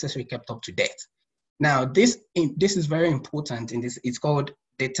when necessary kept up to date. Now, this is very important in this, it's called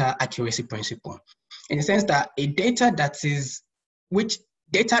data accuracy principle, in the sense that data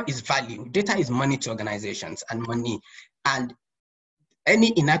is value, data is money to organizations and money, and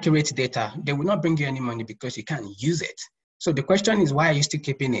any inaccurate data, they will not bring you any money because you can't use it. So the question is, why are you still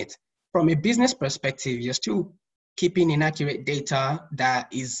keeping it? From a business perspective, you're still keeping inaccurate data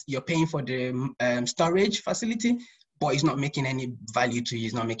that you're paying for the storage facility, but it's not making any value to you,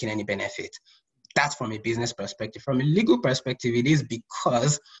 it's not making any benefit. That's from a business perspective. From a legal perspective, it is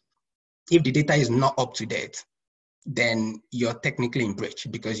because if the data is not up to date, then you're technically in breach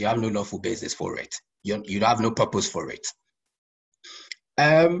because you have no lawful basis for it. You have no purpose for it.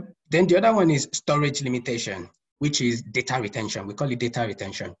 Then the other one is storage limitation, which is data retention. We call it data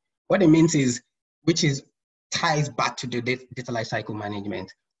retention. What it means is, ties back to the data lifecycle management.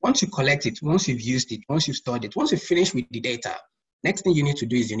 Once you collect it, once you've used it, once you've stored it, once you finish with the data, Next thing you need to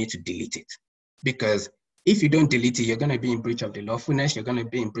do is you need to delete it, because if you don't delete it, you're going to be in breach of the lawfulness, you're going to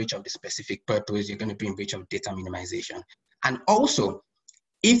be in breach of the specific purpose, you're going to be in breach of data minimization. And also,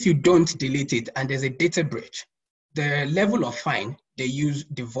 if you don't delete it and there's a data breach, the level of fine, they use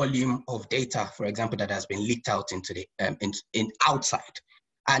the volume of data, for example, that has been leaked out into the outside.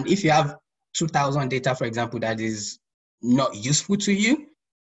 And if you have 2,000 data, for example, that is not useful to you,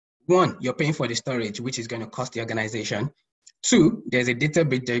 one, you're paying for the storage, which is going to cost the organization. Two, there's a data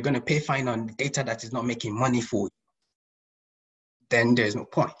breach, they're going to pay fine on data that is not making money for you. Then there's no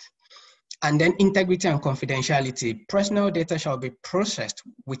point. And then integrity and confidentiality. Personal data shall be processed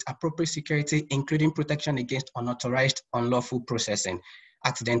with appropriate security, including protection against unauthorized, unlawful processing,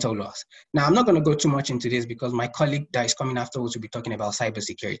 accidental loss. Now, I'm not going to go too much into this because my colleague that is coming afterwards will be talking about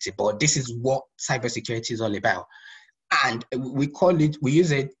cybersecurity, but this is what cybersecurity is all about. And we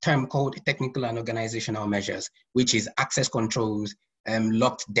use a term called technical and organizational measures, which is access controls,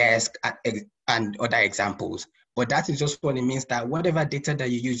 locked desk, and other examples. But that is just what it means, that whatever data that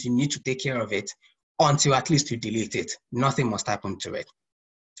you use, you need to take care of it until at least you delete it. Nothing must happen to it.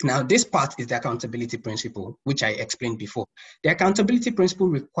 Now, this part is the accountability principle, which I explained before. The accountability principle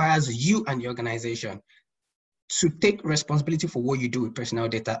requires you and the organization to take responsibility for what you do with personal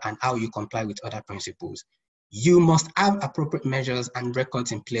data and how you comply with other principles. You must have appropriate measures and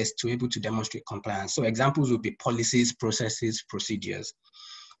records in place to be able to demonstrate compliance. So examples would be policies, processes, procedures,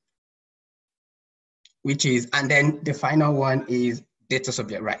 and then the final one is data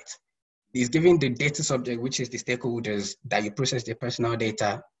subject rights. It's giving the data subject, which is the stakeholders that you process their personal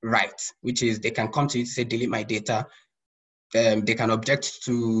data, rights, which is they can come to you to say, delete my data. They can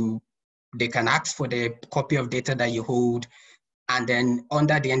they can ask for the copy of data that you hold. And then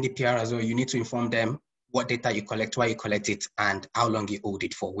under the NDPR as well, you need to inform them what data you collect, why you collect it, and how long you hold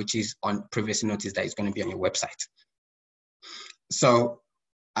it for, which is on privacy notice that is going to be on your website. So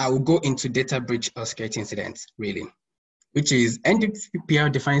I will go into data breach or security incidents, really, which is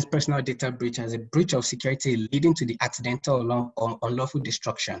NDPR defines personal data breach as a breach of security leading to the accidental or unlawful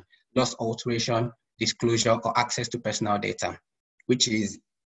destruction, loss, alteration, disclosure, or access to personal data, which is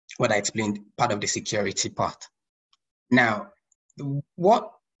what I explained, part of the security part. Now,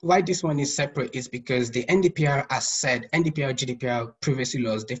 why this one is separate is because the NDPR, as said, NDPR, GDPR, privacy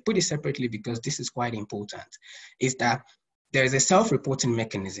laws, they've put it separately because this is quite important, is that there is a self-reporting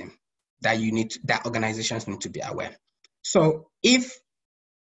mechanism that organizations need to be aware. So if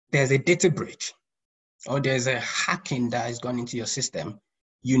there's a data breach or there's a hacking that has gone into your system,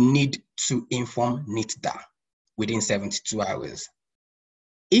 you need to inform NITDA within 72 hours.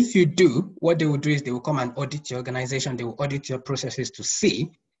 If you do, what they will do is they will come and audit your organization, they will audit your processes to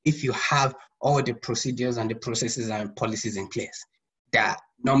see if you have all the procedures and the processes and policies in place that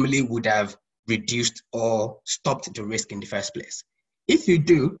normally would have reduced or stopped the risk in the first place. If you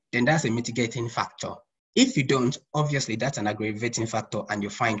do, then that's a mitigating factor. If you don't, obviously that's an aggravating factor and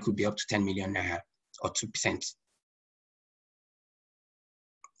your fine could be up to 10 million naira or 2%.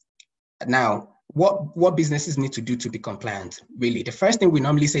 Now, what businesses need to do to be compliant? Really, the first thing we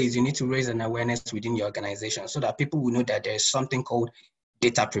normally say is you need to raise an awareness within your organization so that people will know that there's something called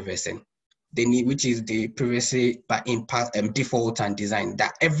data privacy. They need, which is the privacy by impact, default and design,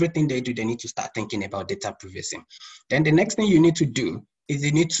 that everything they do, they need to start thinking about data privacy. Then the next thing you need to do is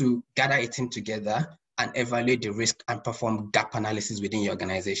you need to gather a team together and evaluate the risk and perform gap analysis within your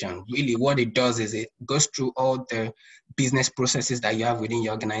organization. Really what it does is it goes through all the business processes that you have within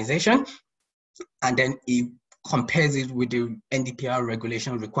your organization, and then it compares it with the NDPR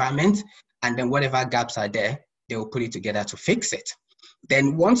regulation requirements, and then whatever gaps are there, they will put it together to fix it.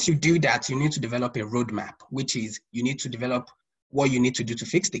 Then once you do that, you need to develop a roadmap, which is you need to develop what you need to do to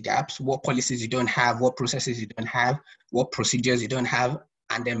fix the gaps, what policies you don't have, what processes you don't have, what procedures you don't have,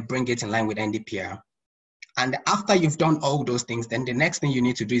 and then bring it in line with NDPR. And after you've done all those things, then the next thing you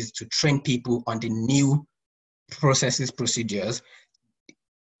need to do is to train people on the new processes, procedures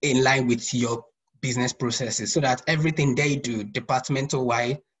in line with your business processes, so that everything they do departmental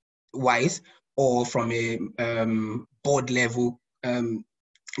wise or from a board level,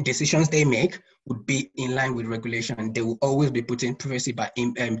 decisions they make would be in line with regulation. They will always be putting privacy by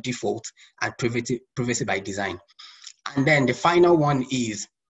default and privacy by design. And then the final one is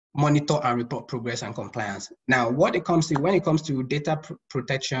monitor and report progress and compliance. Now, when it comes to data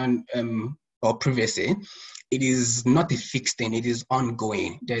protection or privacy, it is not a fixed thing, it is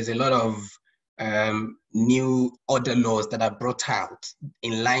ongoing. There's a lot of new other laws that are brought out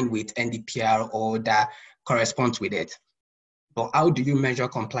in line with NDPR or that corresponds with it. But how do you measure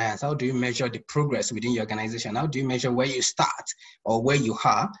compliance? How do you measure the progress within your organization? How do you measure where you start or where you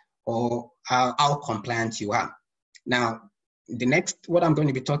are or how compliant you are? Now, the next, what I'm going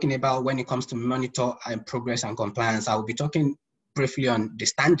to be talking about when it comes to monitor and progress and compliance, I will be talking briefly on the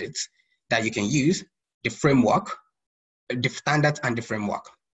standards that you can use, the framework, the standards and the framework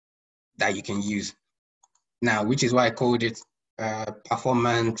that you can use. Now, which is why I called it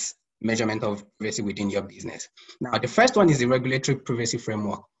performance measurement of privacy within your business. Now, the first one is the regulatory privacy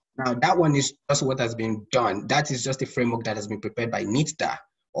framework. Now, that one is just what has been done. That is just a framework that has been prepared by NITDA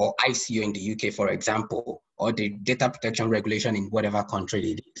or ICO in the UK, for example, or the data protection regulation in whatever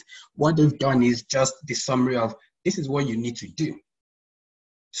country it is. What they've done is just the summary of this is what you need to do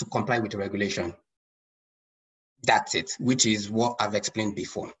to comply with the regulation. That's it, which is what I've explained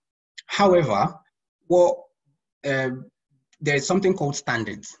before. However, there's something called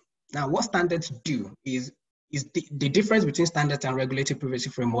standards. Now, what standards do is the difference between standards and regulatory privacy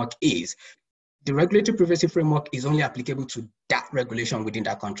framework is the regulatory privacy framework is only applicable to that regulation within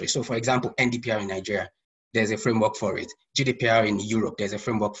that country. So, for example, NDPR in Nigeria, there's a framework for it. GDPR in Europe, there's a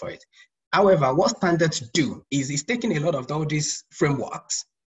framework for it. However, what standards do is it's taking a lot of all these frameworks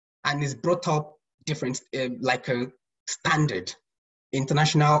and it's brought up different, like a standard,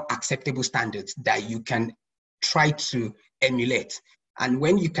 international acceptable standards that you can try to emulate. And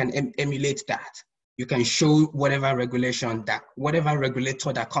when you can emulate that, you can show whatever regulation that, whatever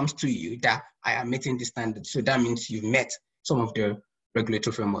regulator that comes to you that I am meeting the standards. So that means you've met some of the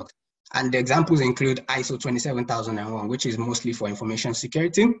regulatory frameworks. And the examples include ISO 27001, which is mostly for information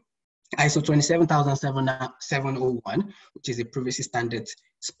security, ISO 27701, which is a privacy standard,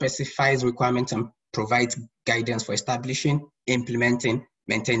 specifies requirements and provides guidance for establishing, implementing,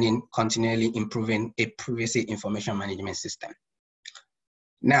 maintaining, continually improving a privacy information management system.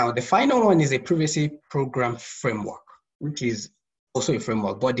 Now, the final one is a privacy program framework, which is also a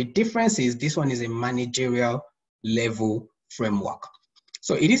framework, but the difference is this one is a managerial level framework.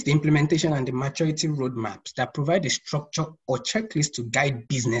 So it is the implementation and the maturity roadmaps that provide a structure or checklist to guide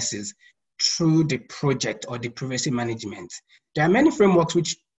businesses through the project or the privacy management. There are many frameworks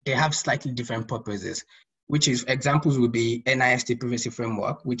which they have slightly different purposes, which is examples would be NIST privacy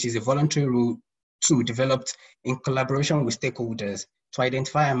framework, which is a voluntary rule tool developed in collaboration with stakeholders to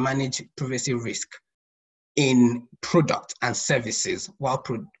identify and manage privacy risk in product and services while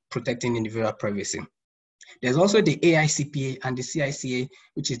protecting individual privacy. There's also the AICPA and the CICA,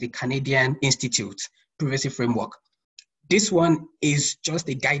 which is the Canadian Institute Privacy Framework. This one is just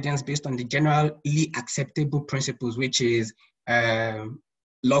a guidance based on the generally acceptable principles, which is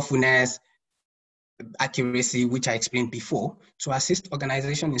lawfulness, accuracy, which I explained before, to assist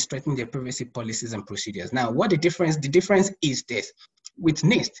organizations in strengthening their privacy policies and procedures. Now, what the difference is this. With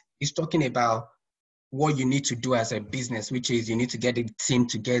NIST, it's talking about what you need to do as a business, which is you need to get a team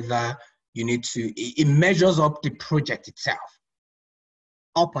together, you need to, it measures up the project itself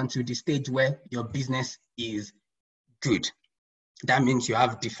up until the stage where your business is good. That means you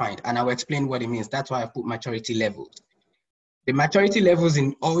have defined, and I'll explain what it means. That's why I put maturity levels. The maturity levels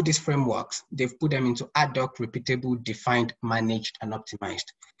in all these frameworks, they've put them into ad hoc, repeatable, defined, managed, and optimized.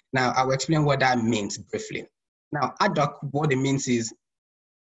 Now, I'll explain what that means briefly. Now, ad hoc, what it means is,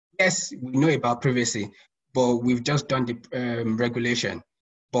 yes, we know about privacy, but we've just done the regulation,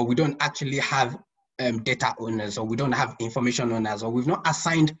 but we don't actually have data owners, or we don't have information owners, or we've not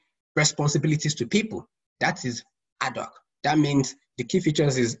assigned responsibilities to people. That is ad hoc. That means the key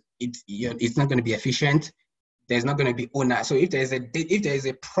features is it's not going to be efficient. There's not going to be owner. So if there is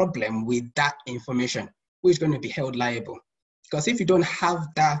a problem with that information, who is going to be held liable? Because if you don't have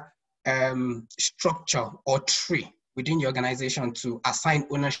that structure or tree within your organization to assign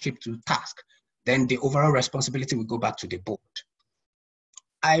ownership to task, then the overall responsibility will go back to the board.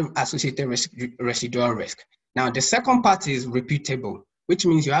 I associated residual risk. Now, the second part is reputable, which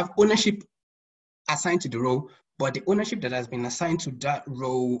means you have ownership assigned to the role, but the ownership that has been assigned to that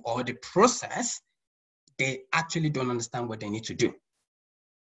role or the process, they actually don't understand what they need to do.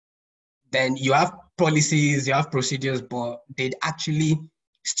 Then you have policies, you have procedures, but they actually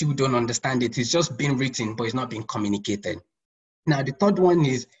still don't understand it. It's just been written, but it's not being communicated. Now, the third one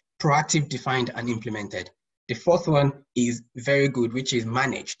is proactive, defined, and implemented. The fourth one is very good, which is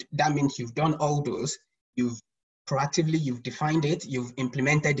managed. That means you've done all those. You've defined it, you've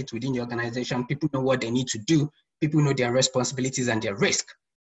implemented it within your organization. People know what they need to do. People know their responsibilities and their risk.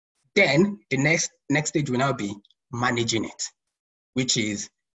 Then the next stage will now be managing it, which is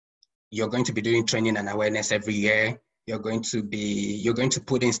you're going to be doing training and awareness every year. You're going to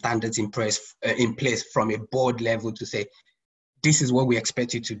put in standards in place from a board level to say, this is what we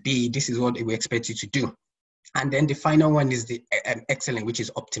expect you to be. This is what we expect you to do. And then the final one is the excellent, which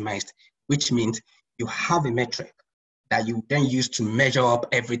is optimized, which means you have a metric that you then use to measure up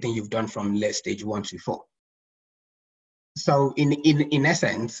everything you've done from stage 1 to 4. So in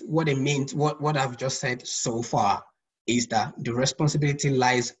essence, what it means, what I've just said so far is that the responsibility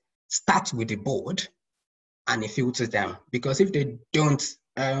starts with the board and it filters down. Because if they don't,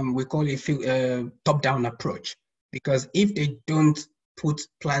 we call it a top-down approach. Because if they don't put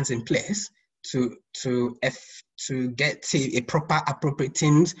plans in place to get a proper appropriate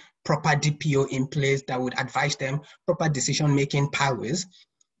teams, proper DPO in place that would advise them, proper decision-making powers,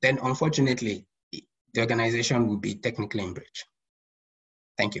 then unfortunately, the organization will be technically in breach.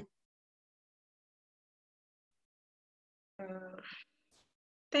 Thank you.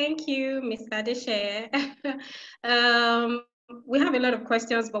 Thank you, Mr. Adeshe. We have a lot of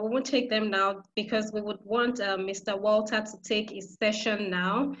questions, but we won't take them now because we would want Mr. Walter to take his session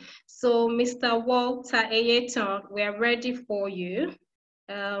now. So Mr. Walter Eyeton, we are ready for you.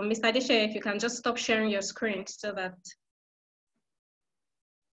 Mr. Adeshe, if you can just stop sharing your screen so that.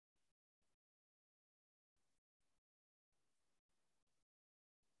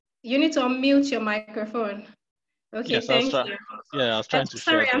 You need to unmute your microphone. Okay, yes, thank you. Yeah, I was trying to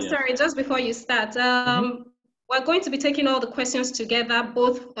sorry, share. I'm sorry, just before you start. We're going to be taking all the questions together,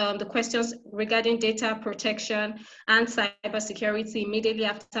 both the questions regarding data protection and cybersecurity immediately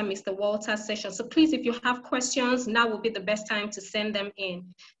after Mr. Walter's session. So please, if you have questions, now will be the best time to send them in.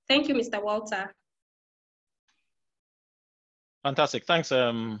 Thank you, Mr. Walter. Fantastic, thanks,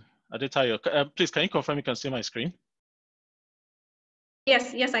 Adetayo. Please, can you confirm you can see my screen?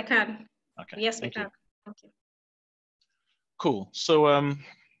 Yes, I can. Okay. Yes, we can. Thank you. Cool. So,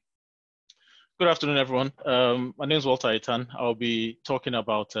 good afternoon, everyone. My name is Walter Eyeton. I'll be talking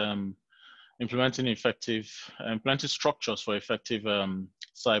about implementing structures for effective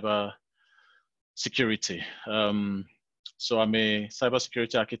cyber security. So I'm a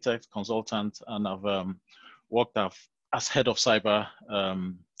cybersecurity architect, consultant, and I've worked as head of cyber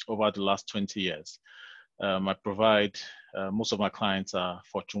over the last 20 years. I provide, most of my clients are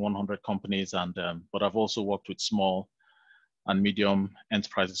Fortune 100 companies, and but I've also worked with small and medium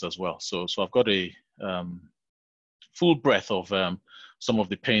enterprises as well. So I've got a full breadth of some of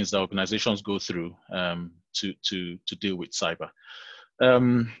the pains that organizations go through to deal with cyber.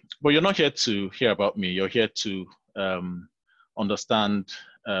 But you're not here to hear about me. You're here to understand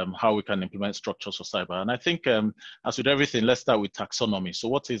how we can implement structures for cyber. And I think, as with everything, let's start with taxonomy. So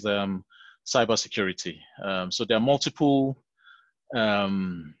what is cybersecurity? So there are multiple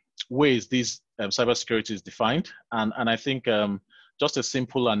ways these cybersecurity is defined, and I think just a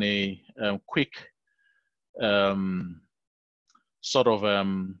simple and a quick sort of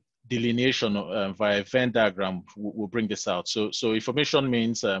delineation via Venn diagram will bring this out. So information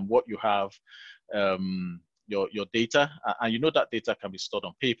means what you have, your data, and you know that data can be stored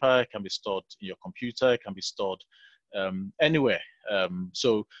on paper, it can be stored in your computer, it can be stored anywhere.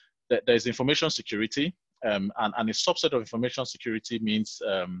 So there's information security, and a subset of information security means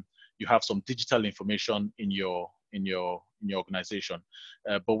you have some digital information in your organization.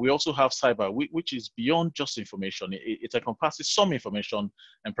 But we also have cyber, which is beyond just information. It encompasses some information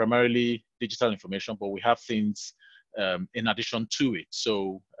and primarily digital information, but we have things in addition to it.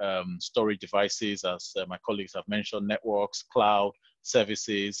 So storage devices, as my colleagues have mentioned, networks, cloud,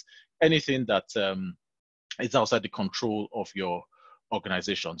 services, anything that is outside the control of your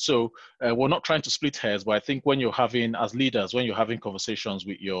organization. So we're not trying to split hairs, but I think when you're having, as leaders, when you're having conversations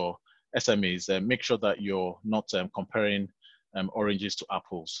with your SMEs, make sure that you're not comparing oranges to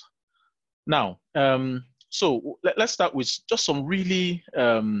apples. Now, so let's start with just some really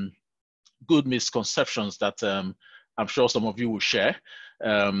good misconceptions that I'm sure some of you will share,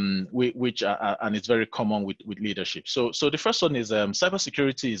 which and it's very common with leadership. So the first one is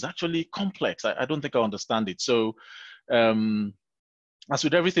cybersecurity is actually complex. I don't think I understand it. So as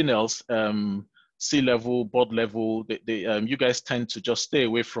with everything else, C-level, board level, you guys tend to just stay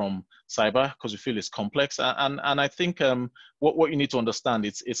away from cyber because you feel it's complex. And I think what you need to understand,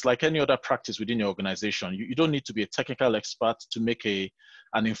 it's like any other practice within your organization. You don't need to be a technical expert to make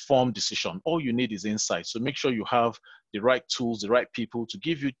an informed decision. All you need is insight. So make sure you have the right tools, the right people to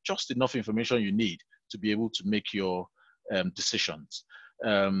give you just enough information you need to be able to make your decisions.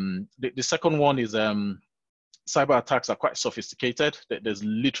 The second one is cyber attacks are quite sophisticated. There's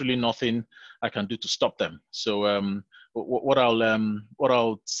literally nothing I can do to stop them. So what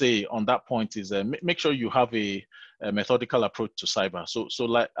I'll say on that point is make sure you have a methodical approach to cyber. So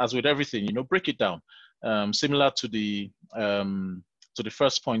like as with everything, break it down. Similar to the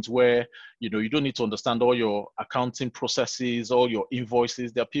first point where you don't need to understand all your accounting processes, all your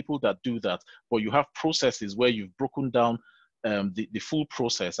invoices. There are people that do that, but you have processes where you've broken down the full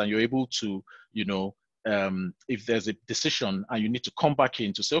process, and you're able to if there's a decision and you need to come back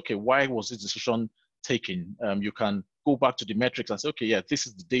in to say, okay, why was this decision taken? You can go back to the metrics and say, okay, yeah, this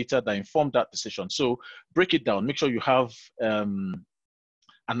is the data that informed that decision. So break it down, make sure you have an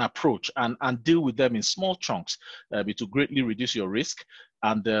approach and deal with them in small chunks to greatly reduce your risk.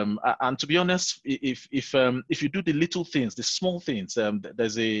 And to be honest, if you do the little things, the small things,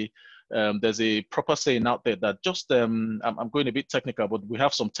 there's a proper saying out there that just, I'm going a bit technical, but we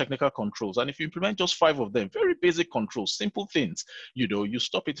have some technical controls. And if you implement just 5 of them, very basic controls, simple things, you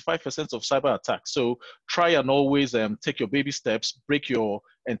stop 85% of cyber attacks. So try and always take your baby steps, break your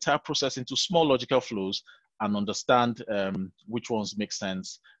entire process into small logical flows, and understand which ones make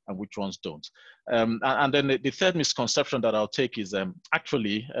sense and which ones don't. And then the third misconception that I'll take is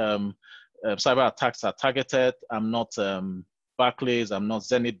actually cyber attacks are targeted. I'm not Barclays, I'm not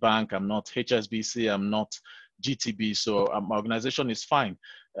Zenith Bank, I'm not HSBC, I'm not GTB, so my organization is fine.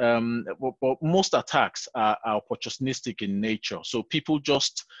 But most attacks are opportunistic in nature. So people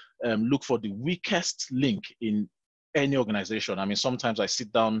just look for the weakest link in any organization. I mean, sometimes I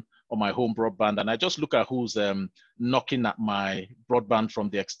sit down on my home broadband and I just look at who's knocking at my broadband from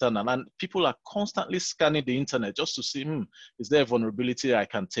the external, and people are constantly scanning the internet just to see, is there a vulnerability I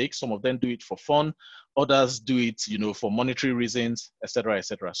can take? Some of them do it for fun, others do it, for monetary reasons, etc.,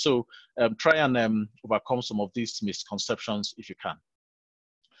 etc. So try and overcome some of these misconceptions if you can.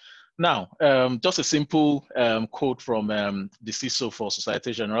 Now, just a simple quote from the CISO for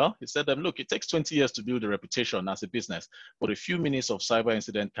Societe Generale. He said, look, it takes 20 years to build a reputation as a business, but a few minutes of cyber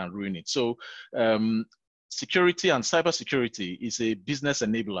incident can ruin it. So security and cybersecurity is a business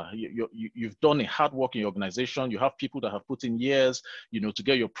enabler. You've done a hard work in your organization. You have people that have put in years, to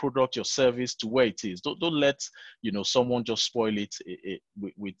get your product, your service to where it is. Don't let, someone just spoil it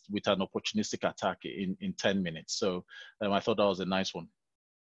with an opportunistic attack in 10 minutes. So I thought that was a nice one.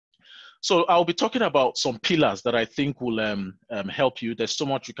 So I'll be talking about some pillars that I think will help you. There's so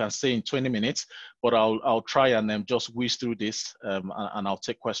much you can say in 20 minutes, but I'll try and just whiz through this and I'll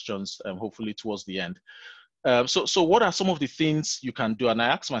take questions hopefully towards the end. So what are some of the things you can do? And I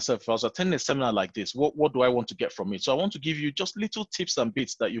asked myself, if I was attending a seminar like this, what do I want to get from it? So I want to give you just little tips and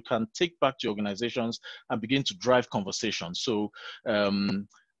bits that you can take back to your organizations and begin to drive conversations. So and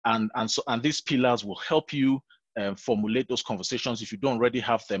these pillars will help you formulate those conversations if you don't already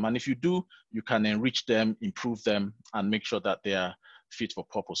have them. And if you do, you can enrich them, improve them, and make sure that they are fit for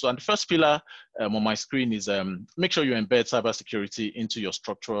purpose. So, and the first pillar on my screen is make sure you embed cybersecurity into your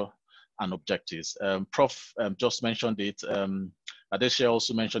structure and objectives. Prof just mentioned it. Adesha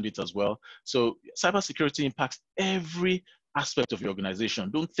also mentioned it as well. So cybersecurity impacts every aspect of your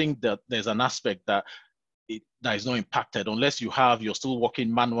organization. Don't think that there's an aspect that is not impacted unless you're still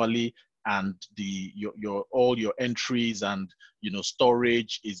working manually and all your entries and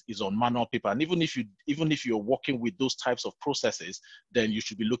storage is on manual paper. And even if you're working with those types of processes, then you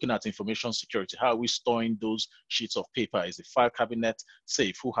should be looking at information security. How are we storing those sheets of paper? Is the file cabinet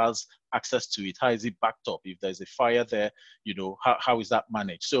safe? Who has access to it? How is it backed up? If there's a fire there, how is that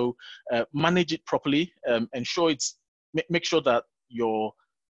managed? So manage it properly. Ensure make sure that your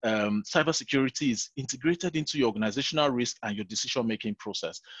cybersecurity is integrated into your organizational risk and your decision-making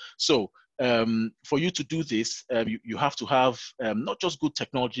process. So for you to do this, you have to have not just good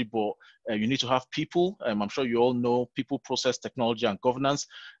technology, but you need to have people. I'm sure you all know people, process, technology, and governance.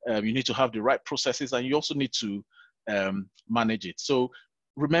 You need to have the right processes, and you also need to manage it. So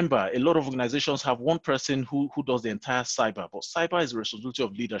remember, a lot of organizations have one person who does the entire cyber, but cyber is the responsibility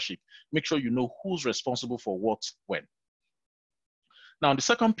of leadership. Make sure you know who's responsible for what, when. Now, the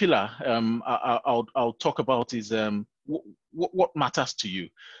second pillar I'll talk about is what matters to you.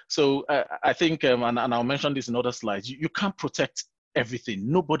 So I think, and I'll mention this in other slides, you can't protect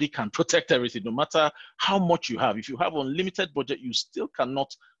everything. Nobody can protect everything, no matter how much you have. If you have unlimited budget, you still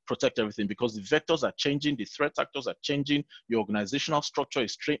cannot protect everything because the vectors are changing, the threat actors are changing, your organizational structure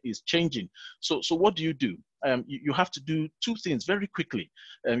is changing. So what do? You have to do two things very quickly.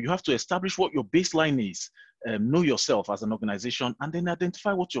 You have to establish what your baseline is, know yourself as an organization, and then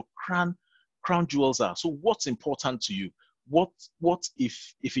identify what your crown jewels are. So what's important to you? What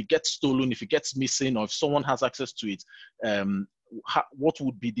if it gets stolen, if it gets missing, or if someone has access to it, what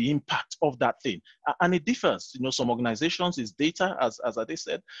would be the impact of that thing? And it differs. Some organizations is data, as Ade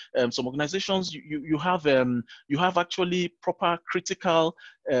said. Some organizations you have actually proper critical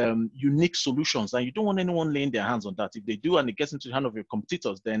unique solutions, and you don't want anyone laying their hands on that. If they do and it gets into the hand of your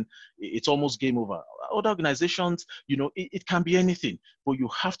competitors, then it's almost game over. Other organizations, it can be anything, but you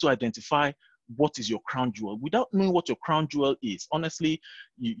have to identify what is your crown jewel. Without knowing what your crown jewel is, honestly,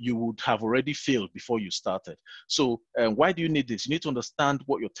 you would have already failed before you started. So why do you need this? You need to understand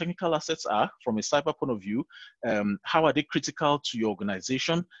what your technical assets are from a cyber point of view. How are they critical to your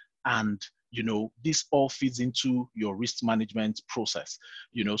organization? And this all feeds into your risk management process.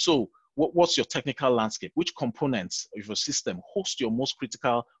 So what's your technical landscape? Which components of your system host your most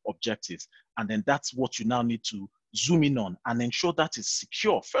critical objectives? And then that's what you now need to zoom in on and ensure that is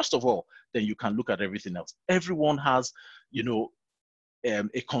secure. First of all, then you can look at everything else. Everyone has,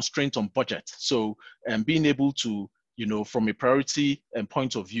 a constraint on budget. So being able to, from a priority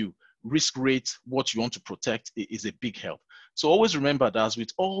point of view, risk rate what you want to protect is a big help. So always remember that as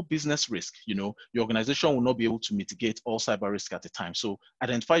with all business risk, your organization will not be able to mitigate all cyber risk at a time. So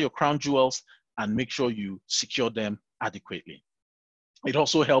identify your crown jewels and make sure you secure them adequately. It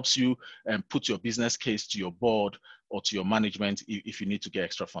also helps you put your business case to your board or to your management if you need to get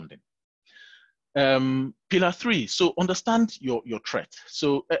extra funding. Pillar 3, so understand your threat.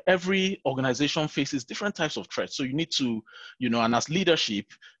 So every organization faces different types of threats. So you need to, and as leadership,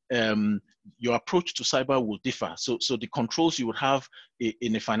 your approach to cyber will differ. So the controls you would have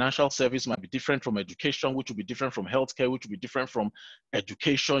in a financial service might be different from education, which will be different from healthcare, which will be different from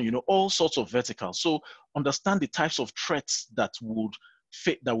education, all sorts of verticals. So understand the types of threats that would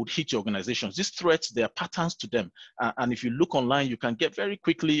hit your organizations. These threats, there are patterns to them. And if you look online, you can get very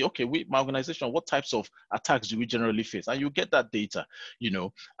quickly, okay, my organization, what types of attacks do we generally face? And you get that data,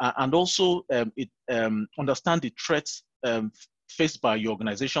 and also understand the threats faced by your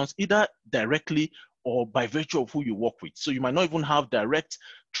organizations, either directly or by virtue of who you work with. So you might not even have direct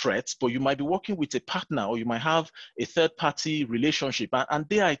threats, but you might be working with a partner, or you might have a third-party relationship, and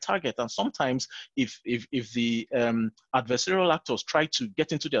they are a target. And sometimes, if the adversarial actors try to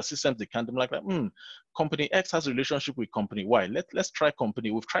get into their systems, they can. They're like, company X has a relationship with company Y. Let's try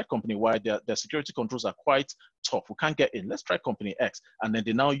company. We've tried company Y. Their security controls are quite tough. We can't get in. Let's try company X. And then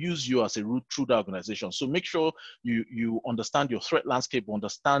they now use you as a route through the organization. So make sure you understand your threat landscape,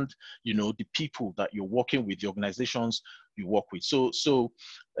 understand the people that you're working with, the organizations you work with. So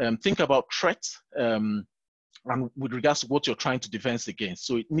think about threats and with regards to what you're trying to defend against.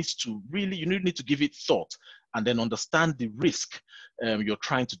 So it needs to really, you need to give it thought and then understand the risk you're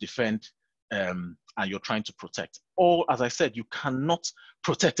trying to defend and you're trying to protect. Or, as I said, you cannot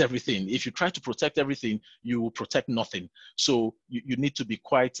protect everything. If you try to protect everything, you will protect nothing. So you need to be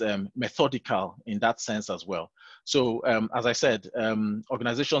quite methodical in that sense as well. So as I said,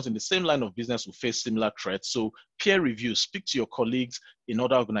 organizations in the same line of business will face similar threats. So peer review, speak to your colleagues in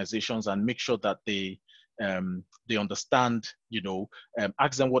other organizations and make sure that they understand,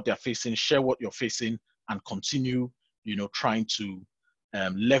 ask them what they're facing, share what you're facing, and continue, trying to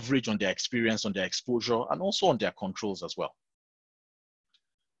leverage on their experience, on their exposure, and also on their controls as well.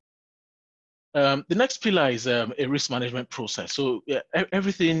 The next pillar is a risk management process. So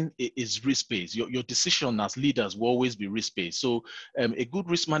everything is risk-based. Your decision as leaders will always be risk-based. So a good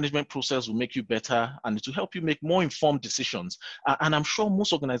risk management process will make you better and it will help you make more informed decisions. And I'm sure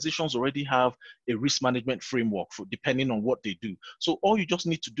most organizations already have a risk management framework depending on what they do. So all you just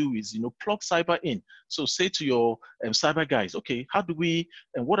need to do is, plug cyber in. So say to your cyber guys, okay, how do we,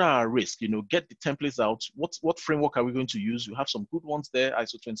 and what are our risks? Get the templates out. What framework are we going to use? You have some good ones there,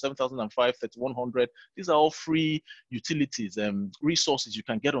 ISO 27005, 100. These are all free utilities and resources you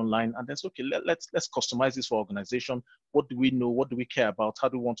can get online, and then say, okay, let's customize this for organization. What do we know? What do we care about? How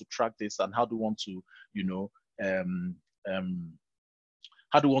do we want to track this? And how do we want to,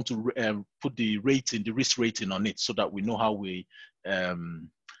 how do we want to put the rating, the risk rating on it, so that we know how we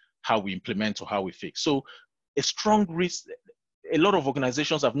implement or how we fix. So a strong risk. A lot of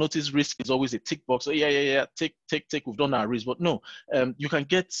organizations have noticed risk is always a tick box. So yeah, take. We've done our risk, but no, you can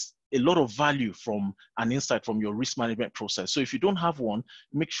get a lot of value from an insight from your risk management process. So if you don't have one,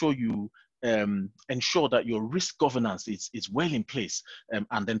 make sure you ensure that your risk governance is well in place,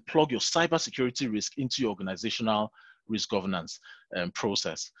 and then plug your cybersecurity risk into your organizational risk governance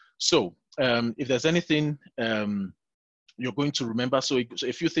process. So if there's anything you're going to remember, so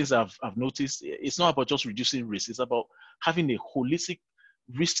a few things I've noticed, it's not about just reducing risk, it's about having a holistic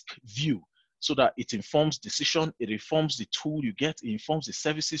risk view, so that it informs decision, it informs the tool you get, it informs the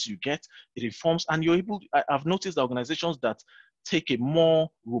services you get, it informs, and you're able, I've noticed that organizations that take a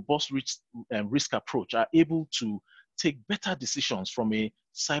more robust risk approach are able to take better decisions from a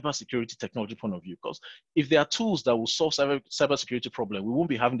cybersecurity technology point of view. Because if there are tools that will solve cybersecurity problem, we won't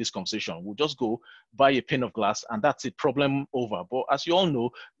be having this conversation. We'll just go buy a pane of glass and that's it, problem over. But as you all know,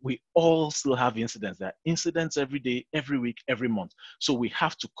 we all still have incidents. There are incidents every day, every week, every month. So we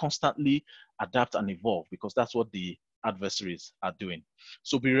have to constantly adapt and evolve, because that's what the adversaries are doing.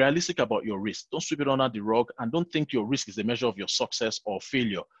 So be realistic about your risk. Don't sweep it under the rug, and don't think your risk is a measure of your success or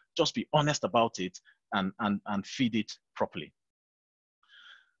failure. Just be honest about it and feed it properly.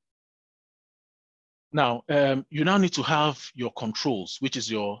 Now, you now need to have your controls, which is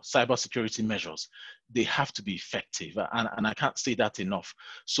your cybersecurity measures. They have to be effective, and I can't say that enough.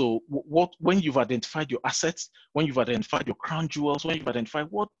 So when you've identified your assets, when you've identified your crown jewels, when you've identified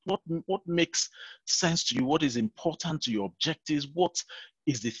what makes sense to you, what is important to your objectives, what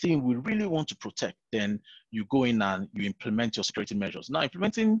is the thing we really want to protect, then you go in and you implement your security measures. Now,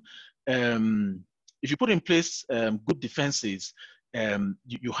 implementing, if you put in place good defenses,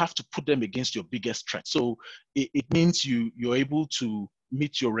 you have to put them against your biggest threat. So it means you're able to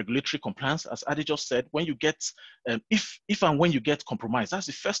meet your regulatory compliance. As Adi just said, when you get, if and when you get compromised, that's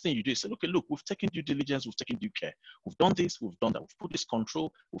the first thing you do. You say, okay, look, we've taken due diligence, we've taken due care. We've done this, we've done that, we've put this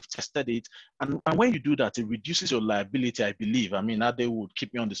control, we've tested it. And when you do that, it reduces your liability, I believe. I mean, Adi would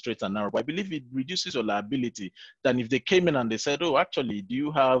keep me on the straight and narrow, but I believe it reduces your liability than if they came in and they said, oh, actually, do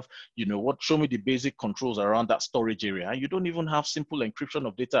you have, show me the basic controls around that storage area. And you don't even have simple encryption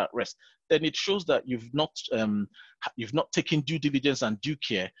of data at rest. Then it shows that you've not taken due diligence and due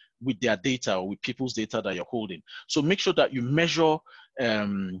care with their data or with people's data that you're holding. So make sure that you measure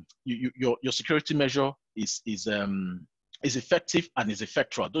your security measure is effective and is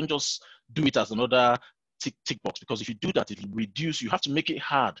effectual. Don't just do it as another tick box, because if you do that, it will reduce. You have to make it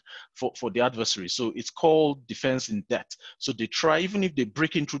hard for the adversary. So it's called defense in depth. So they try, even if they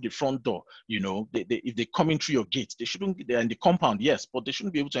break in through the front door, if they come in through your gate, they're in the compound, yes, but they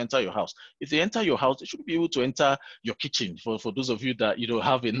shouldn't be able to enter your house. If they enter your house, they shouldn't be able to enter your kitchen, for those of you that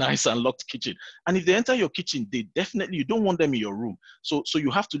have a nice and locked kitchen. And if they enter your kitchen, you don't want them in your room. So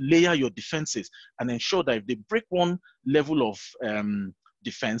you have to layer your defenses and ensure that if they break one level of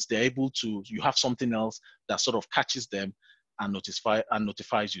defense, they're able to, you have something else that sort of catches them and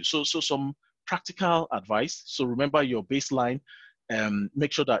notifies you. So some practical advice. So remember your baseline.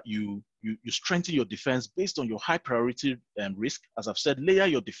 Make sure that you strengthen your defense based on your high priority risk. As I've said, layer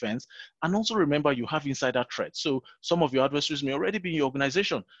your defense, and also remember you have insider threats. So some of your adversaries may already be in your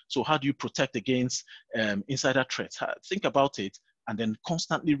organization. So how do you protect against insider threats? Think about it, and then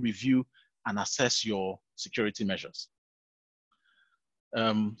constantly review and assess your security measures.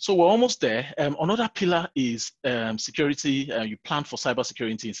 So we're almost there. Another pillar is security. You plan for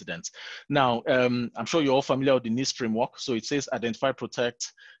cybersecurity incidents. Now, I'm sure you're all familiar with the NIST framework. So it says identify,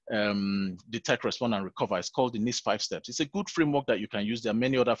 protect, detect, respond, and recover. It's called the NIST 5 steps. It's a good framework that you can use. There are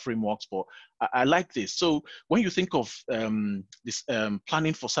many other frameworks, but I like this. So when you think of this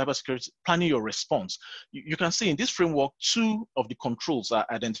planning for cybersecurity, planning your response, you can see in this framework, 2 of the controls are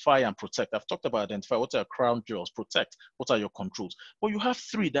identify and protect. I've talked about identify, what are crown jewels, protect, what are your controls. But you have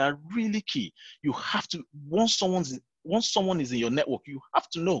 3 that are really key. You have to, once someone is in your network, you have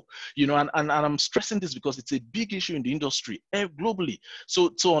to know, and I'm stressing this because it's a big issue in the industry globally.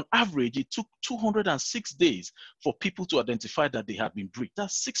 So on average, it took 206 days for people to identify that they had been breached.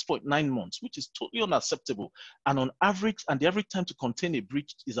 That's 6.9 months, which is totally unacceptable. And on average, and the average time to contain a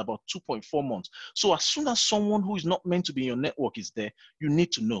breach is about 2.4 months. So as soon as someone who is not meant to be in your network is there, you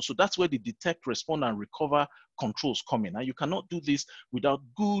need to know. So that's where the detect, respond, and recover controls come in. And you cannot do this without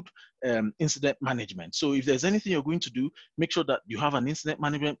good incident management. So if there's anything you're going to do, make sure that you have an incident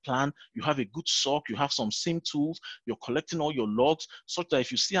management plan, you have a good SOC, you have some SIM tools, you're collecting all your logs, such that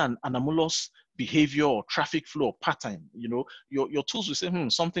if you see an anomalous behavior or traffic flow or pattern, your tools will say,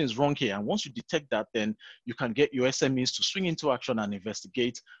 something is wrong here. And once you detect that, then you can get your SMEs to swing into action and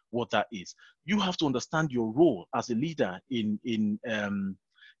investigate what that is. You have to understand your role as a leader in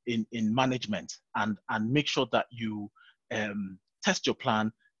management, and make sure that you test your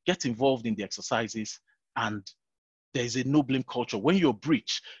plan, get involved in the exercises, and there's a no blame culture. When you're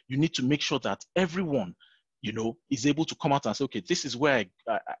breached, you need to make sure that everyone is able to come out and say, okay, this is where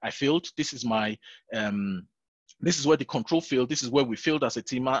I failed, this is my this is where the control failed, this is where we failed as a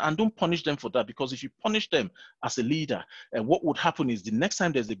team, and don't punish them for that, because if you punish them as a leader, what would happen is the next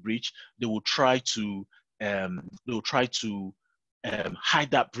time there's a breach, they will try to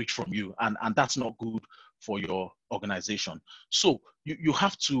hide that breach from you, and that's not good for your organization. So you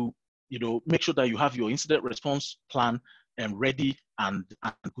have to make sure that you have your incident response plan ready and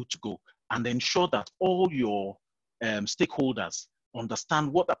good to go, and ensure that all your stakeholders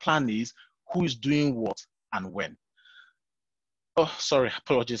understand what the plan is, who is doing what, and when. Oh, sorry,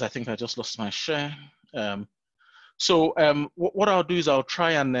 apologies. I think I just lost my share. So what I'll do is I'll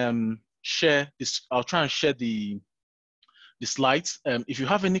try and share this. I'll try and share the slides. If you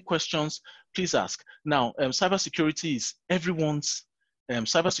have any questions, please ask. Now, cybersecurity is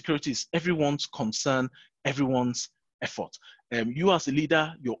everyone's concern, everyone's effort. you as a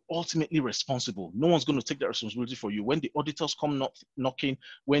leader, you're ultimately responsible. No one's going to take that responsibility for you. When the auditors come knocking,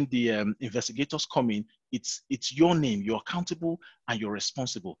 when the investigators come in, it's your name. You're accountable and you're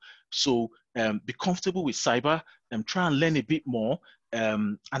responsible. So be comfortable with cyber and try and learn a bit more.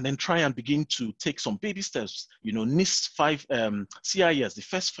 And then try and begin to take some baby steps. You know, NIST 5 CIS, the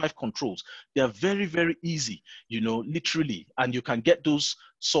first 5 controls, they are very, very easy, you know, literally, and you can get those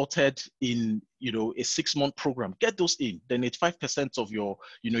sorted in, you know, a 6-month program. Get those in, then it's 5% of your,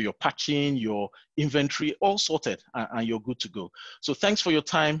 you know, your patching, your inventory, all sorted, and you're good to go. So thanks for your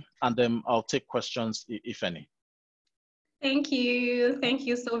time, and I'll take questions if any. Thank you. Thank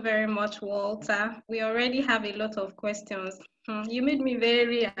you so very much, Walter. We already have a lot of questions. You made me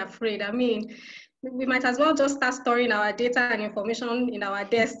very afraid. I mean, we might as well just start storing our data and information in our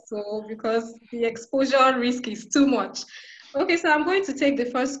desks, so because the exposure risk is too much. Okay, so I'm going to take the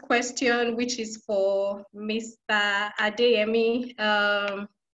first question, which is for Mr. Adeyemi.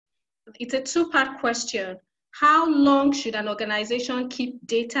 It's a 2-part question. How long should an organization keep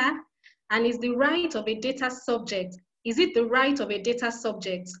data? And is it the right of a data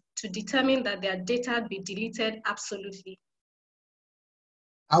subject to determine that their data be deleted absolutely?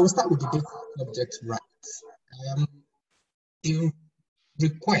 I will start with the data subject rights. The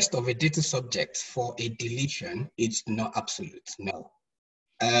request of a data subject for a deletion is not absolute, no.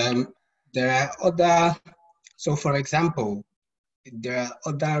 There are other, so for example, there are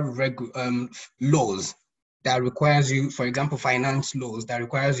other laws that requires you, for example, finance laws that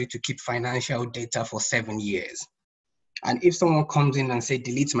requires you to keep financial data for 7 years. And if someone comes in and say,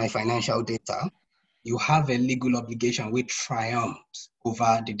 delete my financial data, you have a legal obligation which triumphs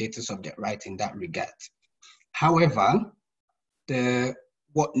over the data subject right in that regard. However,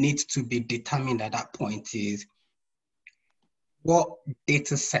 what needs to be determined at that point is what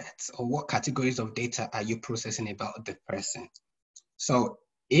data sets or what categories of data are you processing about the person. So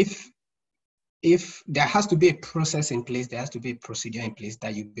if there has to be a process in place, there has to be a procedure in place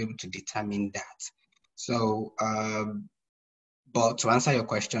that you'll be able to determine that. So, but to answer your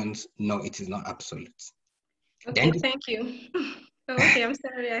questions, no, it is not absolute. Okay, thank you. Okay, I'm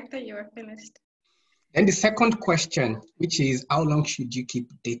sorry, I thought you were finished. Then the second question, which is how long should you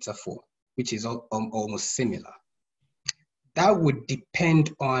keep data for, which is almost similar. That would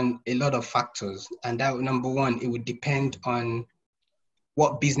depend on a lot of factors. And that, number one, it would depend on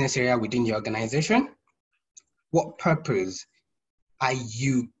what business area within your organization, what purpose are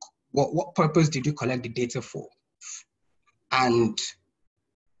you, what purpose did you collect the data for? And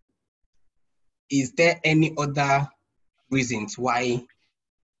is there any other reasons why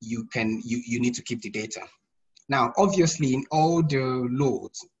you need to keep the data? Now, obviously, in all the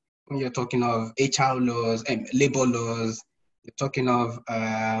laws, when you're talking of HR laws and labor laws, you're talking of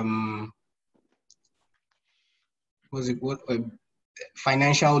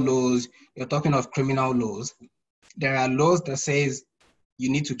financial laws, you're talking of criminal laws. There are laws that says you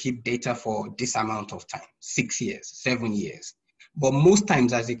need to keep data for this amount of time, 6 years, 7 years. But most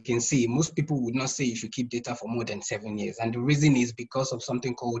times, as you can see, most people would not say you should keep data for more than 7 years. And the reason is because of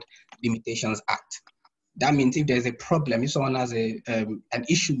something called Limitations Act. That means if there's a problem, if someone has an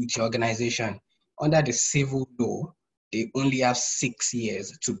issue with your organization, under the civil law, they only have 6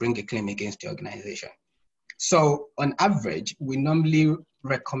 years to bring a claim against the organization. So on average, we normally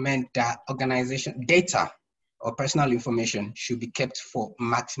recommend that organization data or personal information should be kept for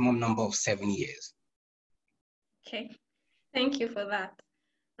maximum number of 7 years. Okay, thank you for that.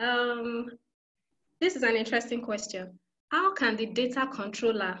 This is an interesting question. How can the data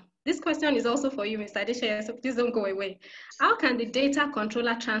controller, this question is also for you, Mr. Adeshaya, so please don't go away. How can the data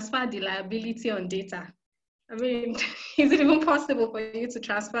controller transfer the liability on data? I mean, is it even possible for you to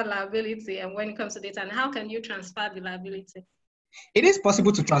transfer liability and when it comes to data, and how can you transfer the liability? It is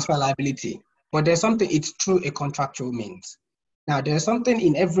possible to transfer liability, but there's something, it's through a contractual means. Now, there's something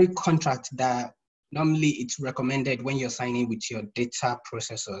in every contract that normally it's recommended when you're signing with your data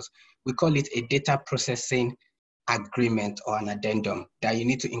processors. We call it a data processing agreement or an addendum that you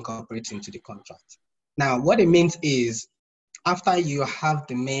need to incorporate into the contract. Now, what it means is after you have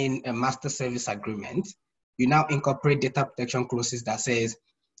the main master service agreement, you now incorporate data protection clauses that says,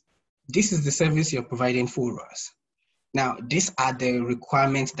 this is the service you're providing for us. Now, these are the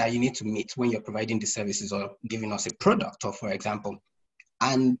requirements that you need to meet when you're providing the services or giving us a product, or for example,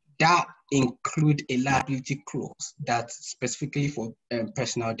 and that include a liability clause that's specifically for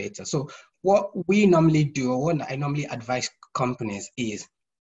personal data. So what we normally do, or what I normally advise companies is,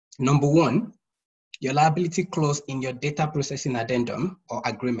 number one, your liability clause in your data processing addendum or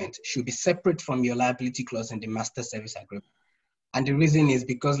agreement should be separate from your liability clause in the master service agreement. And the reason is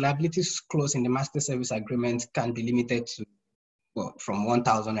because liability clause in the master service agreement can be limited to well, from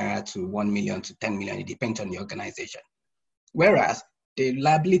 1,000 naira to 1 million to 10 million. It depends on the organization. Whereas the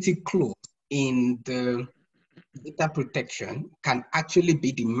liability clause in the data protection can actually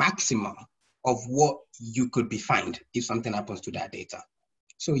be the maximum of what you could be fined if something happens to that data.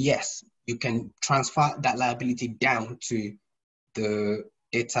 So yes, you can transfer that liability down to the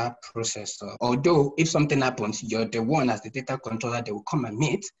data processor. Although if something happens, you're the one as the data controller, they will come and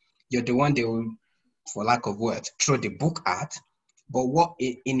meet. You're the one they will, for lack of words, throw the book at. But what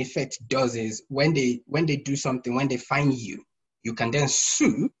it in effect does is when they do something, when they find you, you can then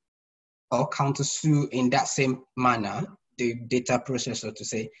sue or counter-sue in that same manner the data processor to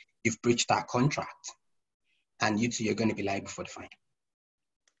say, you've breached that contract, and you two, you're going to be liable for the fine.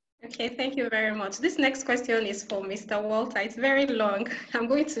 Okay, thank you very much. This next question is for Mr. Walter. It's very long. I'm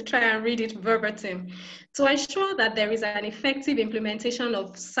going to try and read it verbatim. To ensure that there is an effective implementation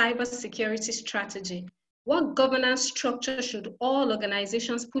of cybersecurity strategy, what governance structure should all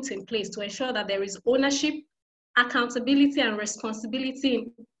organizations put in place to ensure that there is ownership, accountability, and responsibility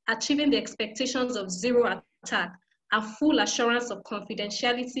in achieving the expectations of zero attack and full assurance of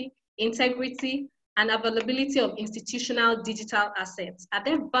confidentiality, integrity, and availability of institutional digital assets? Are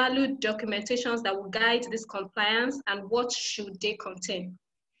there valued documentations that will guide this compliance, and what should they contain?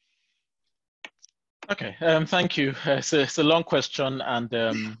 Okay, thank you. It's a long question,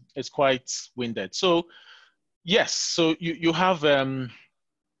 and it's quite winded. So yes, so you have,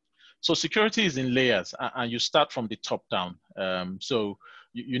 so security is in layers, and you start from the top down. So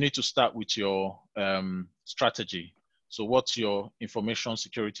you need to start with your strategy. So what's your information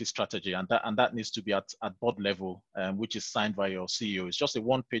security strategy? And that needs to be at board level, which is signed by your CEO. It's just a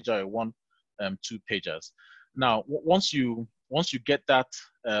one-pager, or two-pagers. Now, once you get that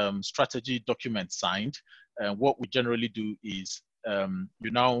strategy document signed, what we generally do is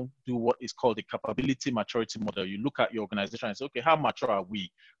you now do what is called the capability maturity model. You look at your organization and say, okay, how mature are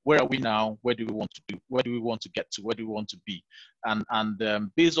we? Where are we now? Where do we want to do? Where do we want to get to? Where do we want to be? And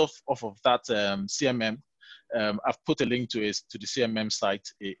based off of that CMM, I've put a link to the CMM site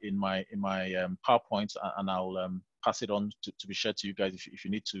in my PowerPoint, and I'll pass it on to be shared to you guys if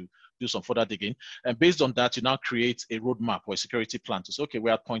you need to do some further digging. And based on that, you now create a roadmap or a security plan to say, okay,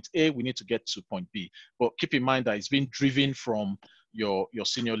 we're at point A, we need to get to point B. But keep in mind that it's being driven from your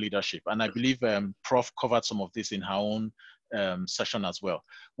senior leadership. And I believe Prof covered some of this in her own session as well.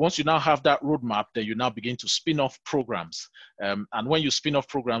 Once you now have that roadmap, then you now begin to spin off programs. And when you spin off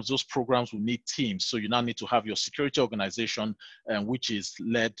programs, those programs will need teams. So you now need to have your security organization, which is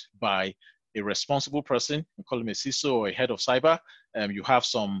led by a responsible person, we call him a CISO or a head of cyber. You have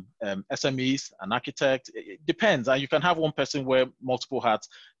some SMEs, an architect. It depends. You can have one person wear multiple hats.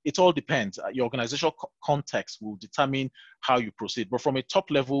 It all depends. Your organizational context will determine how you proceed. But from a top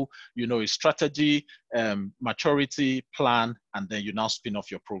level, you know, a strategy, maturity, plan, and then you now spin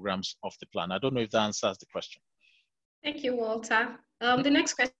off your programs off the plan. I don't know if that answers the question. Thank you, Walter. The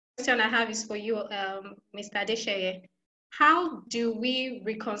next question I have is for you, Mr. Adesheye. How do we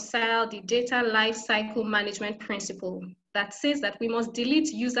reconcile the data lifecycle management principle that says that we must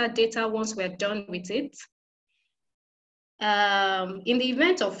delete user data once we're done with it? In the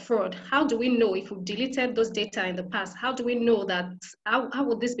event of fraud, how do we know if we've deleted those data in the past? How do we know that, how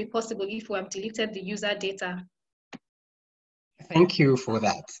would this be possible if we have deleted the user data? Thank you for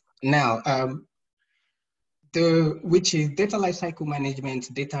that. Now, which is data lifecycle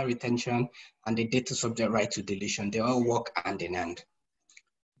management, data retention, and the data subject right to deletion. They all work hand in hand,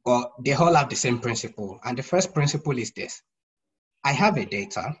 but they all have the same principle. And the first principle is this: I have a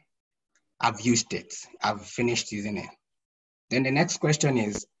data, I've used it, I've finished using it. Then the next question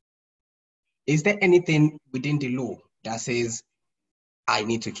is there anything within the law that says I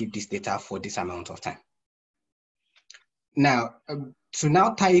need to keep this data for this amount of time? Now, to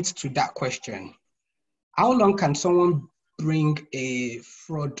now tie it to that question, how long can someone bring a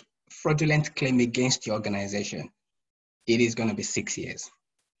fraudulent claim against the organization? It is going to be 6 years.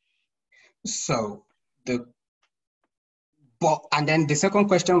 So and then the second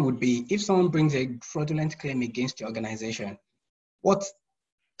question would be, if someone brings a fraudulent claim against the organization, what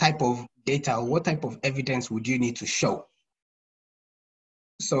type of data or what type of evidence would you need to show?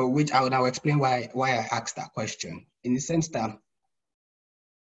 So, which I will now explain why I asked that question, in the sense that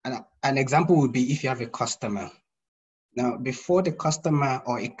an example would be if you have a customer. Now, before the customer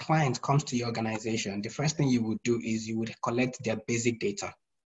or a client comes to your organization, the first thing you would do is you would collect their basic data.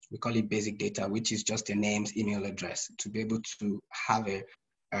 We call it basic data, which is just their names, email address, to be able to have a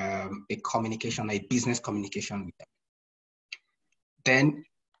communication, a business communication with them. Then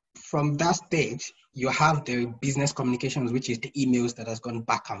from that stage, you have the business communications, which is the emails that has gone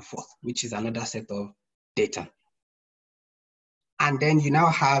back and forth, which is another set of data. And then you now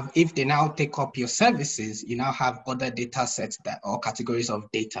have, if they now take up your services, you now have other data sets that, or categories of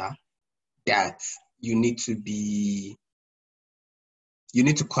data that you need to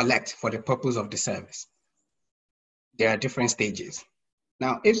collect for the purpose of the service. There are different stages.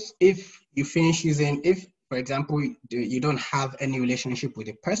 Now, if you finish using, if, for example, you don't have any relationship with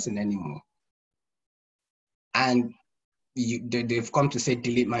a person anymore, and they've come to say,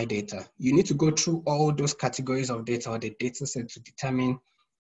 delete my data, you need to go through all those categories of data or the data set to determine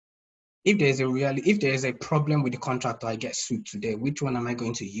if there's a problem with the contract or I get sued today, which one am I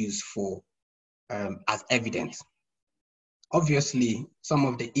going to use for as evidence? Obviously, some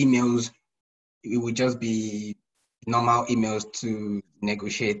of the emails, it would just be normal emails to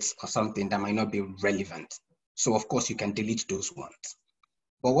negotiate or something that might not be relevant. So of course you can delete those ones.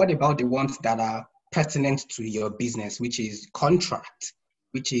 But what about the ones that are pertinent to your business, which is contract,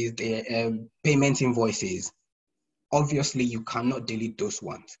 which is the payment invoices? Obviously you cannot delete those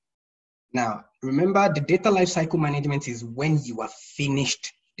ones. Now, remember, the data lifecycle management is when you have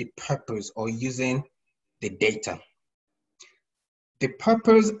finished the purpose or using the data. The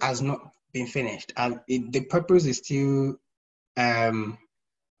purpose has not been finished, and the purpose is still there.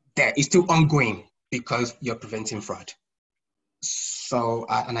 It's still ongoing because you're preventing fraud. So,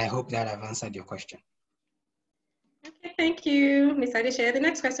 and I hope that I've answered your question. Okay, thank you, Ms. Adeshe. The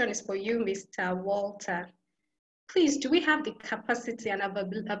next question is for you, Mr. Walter. Please, do we have the capacity and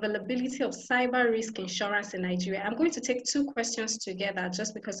availability of cyber risk insurance in Nigeria? I'm going to take two questions together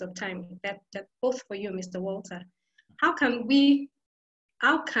just because of time. That both for you, Mr. Walter. How can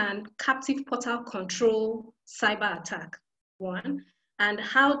captive portal control cyber attack? One, and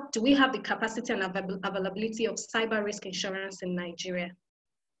how do we have the capacity and availability of cyber risk insurance in Nigeria?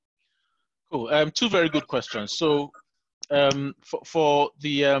 Cool. Two very good questions. So, for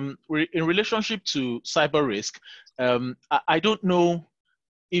the in relationship to cyber risk, I don't know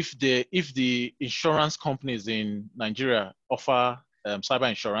if the insurance companies in Nigeria offer cyber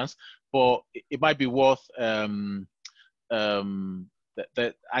insurance, but it might be worth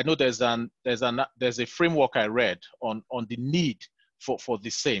that I know there's a framework I read on the need for the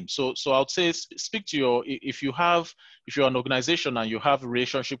same. So I would say speak to if you're an organization and you have a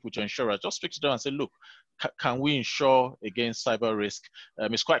relationship with your insurer, just speak to them and say, look, can we insure against cyber risk?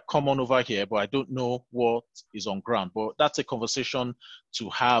 It's quite common over here, but I don't know what is on ground. But that's a conversation to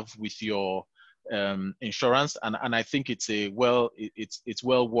have with your insurance, and I think it's well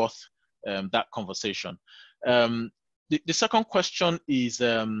worth that conversation. The second question is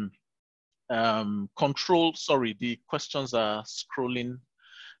control. Sorry, the questions are scrolling.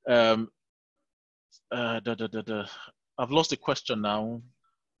 I've lost the question now.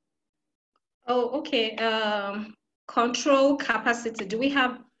 Oh, okay. Control capacity. Do we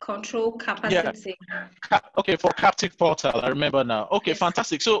have control capacity? Yeah. Okay, for captive portal, I remember now. Okay, yes.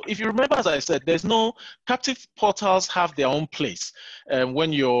 Fantastic. So if you remember, as I said, there's no captive portals have their own place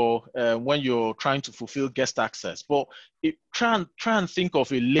when you're trying to fulfill guest access. But try and think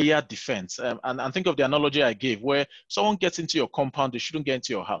of a layered defense and think of the analogy I gave where someone gets into your compound, they shouldn't get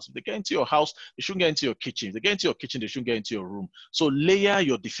into your house. If they get into your house, they shouldn't get into your kitchen. If they get into your kitchen, they shouldn't get into your room. So layer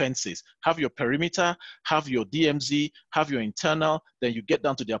your defenses. Have your perimeter, have your DMZ, have your internal, then you get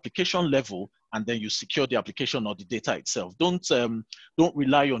down to the application level, and then you secure the application or the data itself. Don't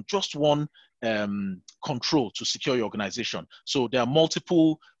rely on just one control to secure your organization. So there are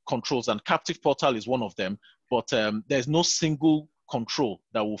multiple controls, and captive portal is one of them. But there's no single control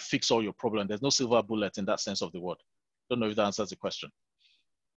that will fix all your problems. There's no silver bullet in that sense of the word. Don't know if that answers the question.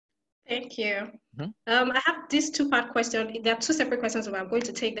 Thank you. Mm-hmm. I have this two-part question. There are two separate questions, but I'm going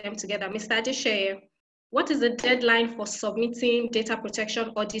to take them together. Mr. Adeshe, what is the deadline for submitting data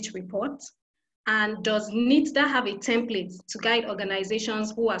protection audit reports? And does NITDA have a template to guide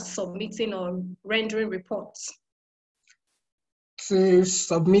organizations who are submitting or rendering reports? To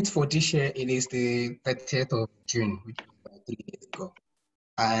submit for this year, it is the 30th of June, which is about 3 days ago.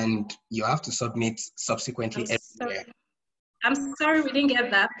 And you have to submit subsequently every year. I'm sorry, we didn't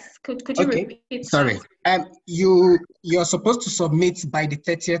get that. Could you repeat? Sorry. You're supposed to submit by the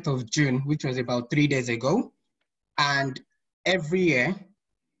 30th of June, which was about 3 days ago. And every year,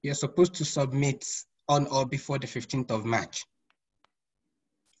 you're supposed to submit on or before the 15th of March.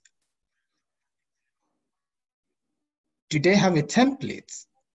 Do they have a template?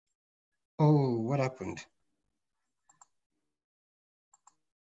 Oh, what happened?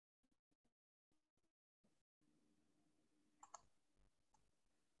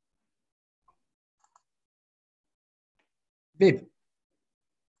 Babe.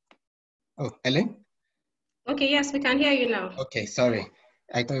 Oh, Ellen? Okay, yes, we can hear you now. Okay, sorry.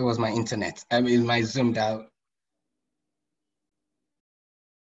 I thought it was my internet. I mean, my Zoomed out.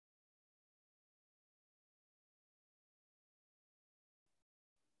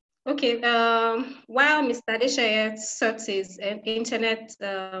 Okay, while Mr. Adeshaya sorts his internet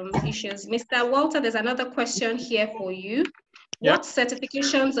issues, Mr. Walter, there's another question here for you. Yeah. What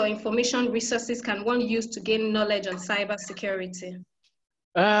certifications or information resources can one use to gain knowledge on cybersecurity?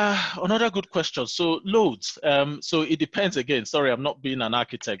 Another good question. So loads. So it depends again. Sorry, I'm not being an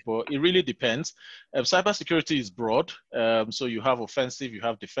architect, but it really depends. Cybersecurity is broad. So you have offensive, you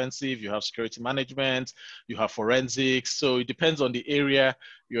have defensive, you have security management, you have forensics. So it depends on the area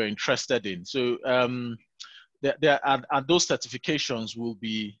you're interested in. So and those certifications will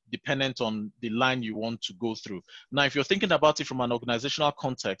be dependent on the line you want to go through. Now, if you're thinking about it from an organizational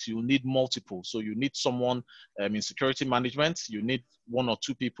context, you'll need multiple. So you need someone in security management, you need one or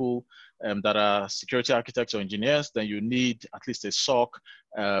two people that are security architects or engineers, then you need at least a SOC.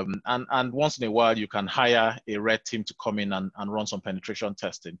 And once in a while, you can hire a red team to come in and run some penetration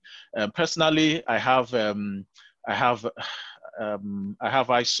testing. Personally, I have ISO,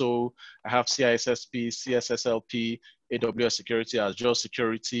 I have CISSP, CSSLP, AWS Security, Azure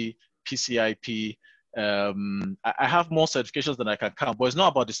Security, PCIP. I have more certifications than I can count, but it's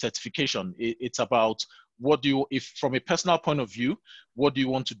not about the certification. It's about what do you, if from a personal point of view, what do you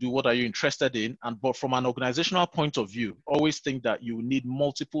want to do? What are you interested in? But from an organizational point of view, always think that you need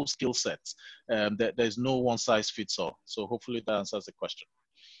multiple skill sets. There's no one size fits all. So hopefully that answers the question.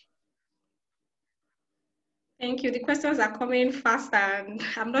 Thank you. The questions are coming fast, and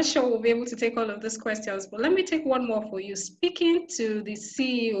I'm not sure we'll be able to take all of these questions, but let me take one more for you. Speaking to the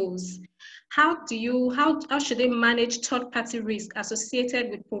CEOs, how should they manage third-party risk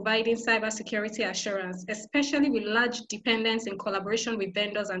associated with providing cybersecurity assurance, especially with large dependence in collaboration with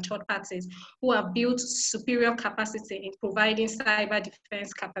vendors and third parties who have built superior capacity in providing cyber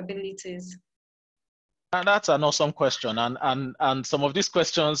defense capabilities? That's an awesome question, and some of these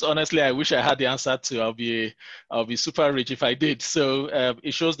questions, honestly, I wish I had the answer to. I'll be super rich if I did. So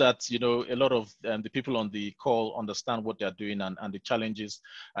it shows that a lot of the people on the call understand what they're doing and the challenges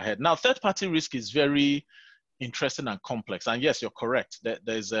ahead. Now, third-party risk is very interesting and complex. And yes, you're correct. There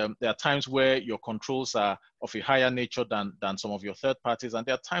are times where your controls are of a higher nature than some of your third parties, and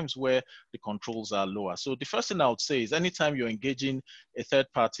there are times where the controls are lower. So the first thing I would say is anytime you're engaging a third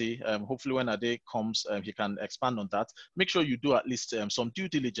party, hopefully when Ade comes, he can expand on that. Make sure you do at least some due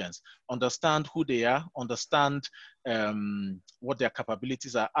diligence, understand who they are, understand what their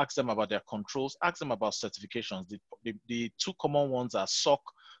capabilities are, ask them about their controls, ask them about certifications. The two common ones are SOC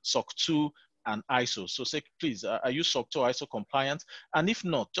 2, and ISO. So say, please, are you SOC 2 ISO compliant? And if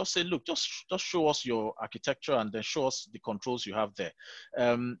not, just say, look, just show us your architecture and then show us the controls you have there.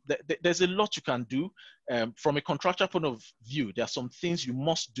 There's a lot you can do. From a contractual point of view, there are some things you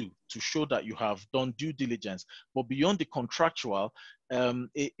must do to show that you have done due diligence. But beyond the contractual,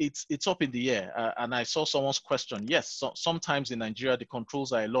 it's up in the air. And I saw someone's question. Yes, so sometimes in Nigeria, the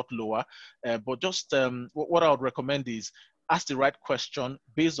controls are a lot lower. But just what I would recommend is ask the right question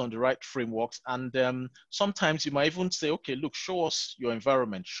based on the right frameworks. And sometimes you might even say, okay, look, show us your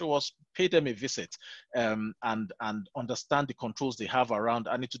environment, pay them a visit and understand the controls they have around.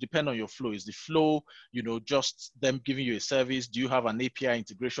 And it will depend on your flow. Is the flow, just them giving you a service? Do you have an API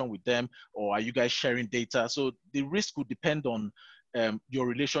integration with them? Or are you guys sharing data? So the risk would depend on your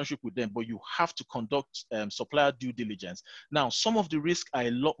relationship with them, but you have to conduct supplier due diligence. Now, some of the risks are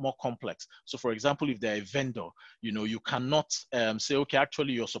a lot more complex. So for example, if they're a vendor, you cannot say, okay,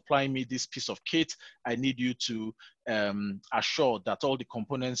 actually you're supplying me this piece of kit. I need you to assure that all the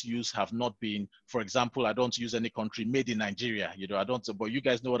components used have not been, for example, I don't use any country, made in Nigeria, I don't, but you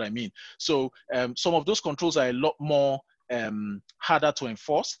guys know what I mean. So some of those controls are a lot more harder to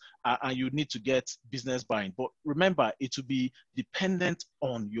enforce, and you need to get business buy-in. But remember, it will be dependent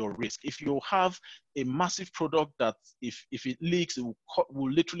on your risk. If you have a massive product that if it leaks, it will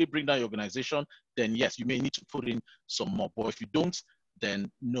literally bring down your organization, then yes, you may need to put in some more. But if you don't,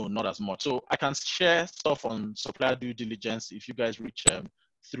 then no, not as much. So I can share stuff on supplier due diligence if you guys reach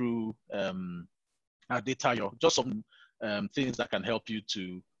through our data, just some things that can help you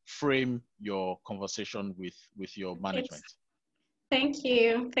to frame your conversation with your management. Thank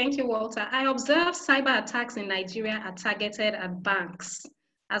you, Walter. I observe cyber attacks in Nigeria are targeted at banks,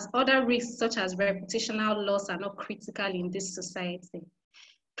 as other risks such as reputational loss are not critical in this society.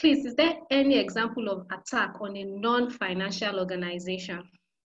 Please, is there any example of attack on a non-financial organization?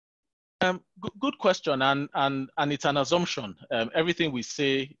 Good question, and it's an assumption. Everything we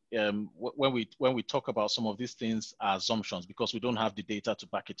say when we talk about some of these things are assumptions because we don't have the data to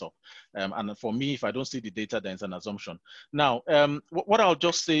back it up. And for me, if I don't see the data, then it's an assumption. Now, what I'll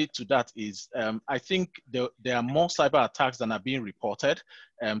just say to that is, I think there are more cyber attacks than are being reported.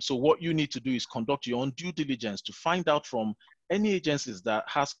 So what you need to do is conduct your own due diligence to find out from any agencies that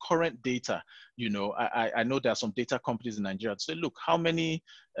has current data, you know, I know there are some data companies in Nigeria to say, look, how many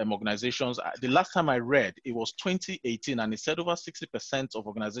organizations, the last time I read, it was 2018, and it said over 60% of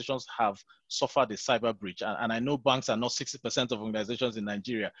organizations have suffered a cyber breach. And I know banks are not 60% of organizations in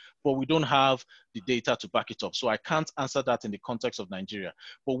Nigeria, but we don't have the data to back it up. So I can't answer that in the context of Nigeria.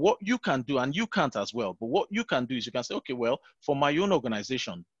 But what you can do, and you can't as well, but what you can do is you can say, okay, well, for my own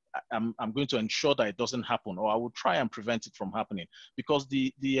organization, I'm going to ensure that it doesn't happen, or I will try and prevent it from happening, because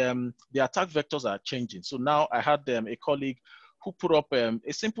the attack vectors are changing. So now I had a colleague who put up a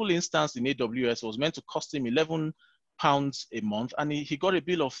simple instance in AWS. It was meant to cost him £11 a month, and he got a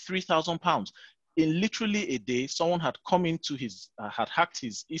bill of £3,000. In literally a day, someone had come into his, had hacked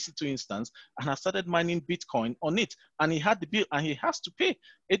his EC2 instance and had started mining Bitcoin on it. And he had the bill and he has to pay.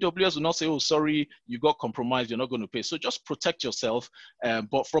 AWS will not say, oh, sorry, you got compromised, you're not going to pay. So just protect yourself.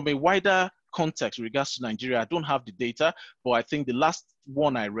 But from a wider context with regards to Nigeria, I don't have the data, but I think the last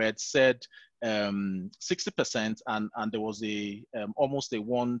one I read said 60%, and there was almost a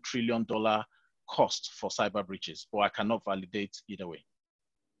 $1 trillion cost for cyber breaches, but I cannot validate either way.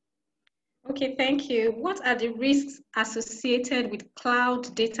 Okay, thank you. What are the risks associated with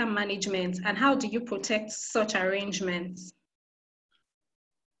cloud data management, and how do you protect such arrangements?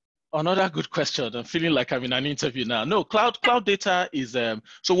 Another good question. I'm feeling like I'm in an interview now. No, cloud data is,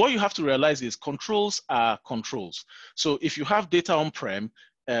 so what you have to realize is controls are controls. So if you have data on-prem,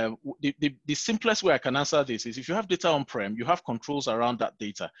 the simplest way I can answer this is if you have data on-prem, you have controls around that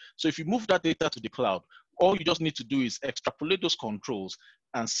data. So if you move that data to the cloud, all you just need to do is extrapolate those controls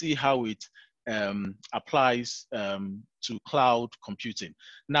and see how it applies to cloud computing.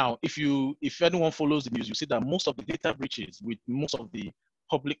 Now, if anyone follows the news, you see that most of the data breaches with most of the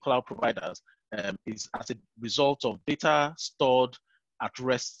public cloud providers is as a result of data stored at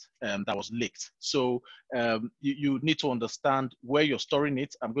rest that was leaked. So you need to understand where you're storing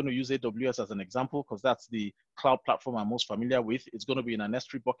it. I'm going to use AWS as an example because that's the cloud platform I'm most familiar with. It's going to be in an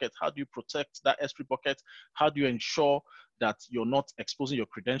S3 bucket. How do you protect that S3 bucket? How do you ensure that you're not exposing your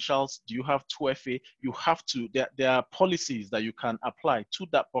credentials? Do you have 2FA? You have to, there are policies that you can apply to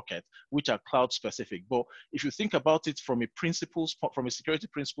that bucket, which are cloud specific. But if you think about it from a security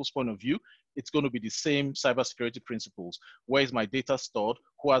principles point of view, it's going to be the same cybersecurity principles. Where is my data stored?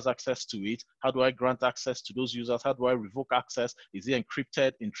 Who has access to it? How do I grant access to those users? How do I revoke access? Is it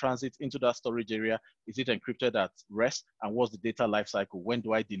encrypted in transit into that storage area? Is it encrypted at rest? And what's the data lifecycle? When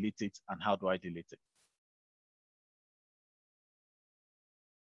do I delete it? And how do I delete it?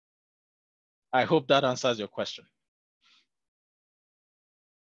 I hope that answers your question.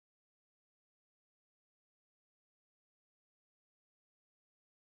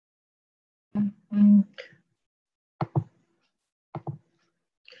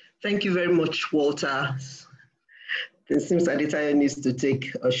 Thank you very much, Walter. It seems Aditya needs to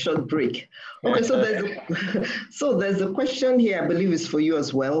take a short break. Okay, so there's a question here, I believe is for you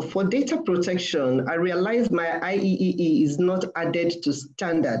as well. For data protection, I realize my IEEE is not added to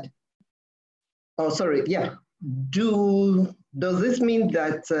standard. Oh, sorry, yeah. Does this mean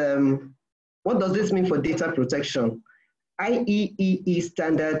that, what does this mean for data protection? IEEE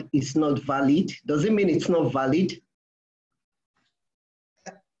standard is not valid. Does it mean it's not valid?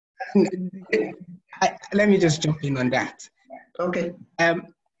 Let me just jump in on that. Okay. The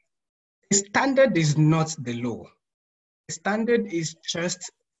standard is not the law. The standard is just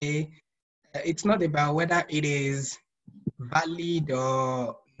it's not about whether it is valid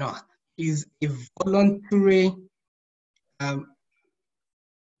or not. It's a voluntary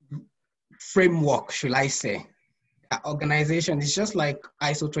framework, should I say. That organization is just like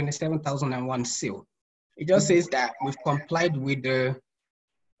ISO 27001 seal. It just says that we've complied with the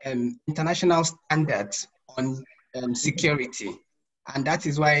international standards on security, and that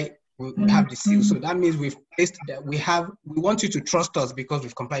is why we have the seal. So that means we've placed that we want you to trust us because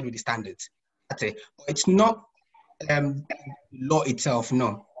we've complied with the standards. That's it. But it's not law itself.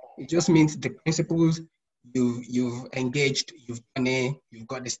 No, it just means the principles you've engaged, you've done it, you've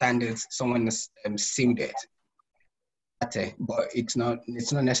got the standards. Someone has sealed it. That's it. But it's not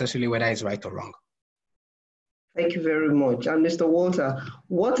necessarily whether it's right or wrong. Thank you very much. And Mr. Walter,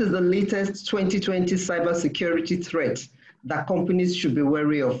 what is the latest 2020 cybersecurity threat that companies should be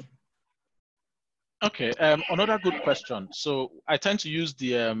wary of? Okay, another good question. So I tend to use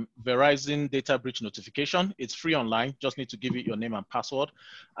the Verizon data breach notification. It's free online, just need to give it your name and password.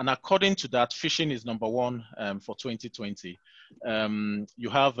 And according to that, phishing is #1 for 2020. You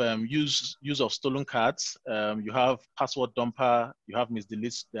have use of stolen cards, you have password dumper, you have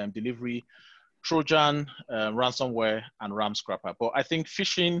misdelivery, Trojan, ransomware, and RAM scrapper. But I think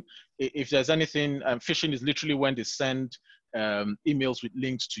phishing, if there's anything, phishing is literally when they send emails with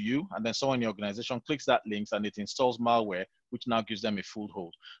links to you, and then someone in your organization clicks that link and it installs malware, which now gives them a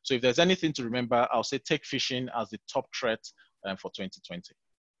foothold. So if there's anything to remember, I'll say take phishing as the top threat for 2020.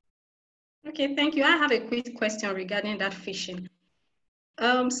 Okay, thank you. I have a quick question regarding that phishing.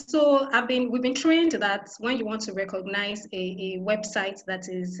 So we've been trained that when you want to recognize a website that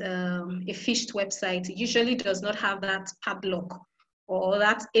is a phished website, it usually does not have that padlock or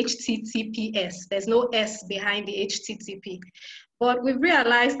that HTTPS. There's no S behind the HTTP. But we've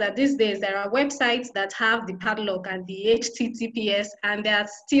realized that these days there are websites that have the padlock and the HTTPS, and they are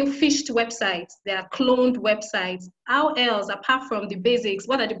still phished websites. They are cloned websites. How else, apart from the basics,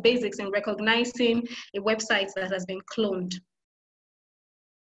 what are the basics in recognizing a website that has been cloned?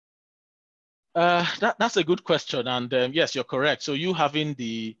 That's a good question, and yes, you're correct. So you having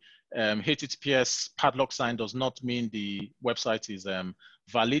the HTTPS padlock sign does not mean the website is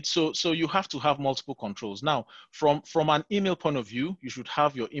valid. So you have to have multiple controls. Now, from an email point of view, you should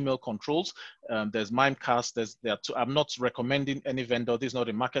have your email controls. There's Mimecast. I'm not recommending any vendor. This is not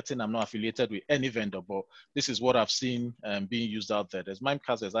a marketing. I'm not affiliated with any vendor, but this is what I've seen being used out there. There's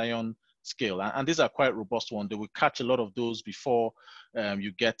Mimecast. There's Ion Scale, and these are quite robust ones. They will catch a lot of those before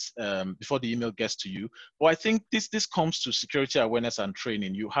before the email gets to you. But I think this comes to security awareness and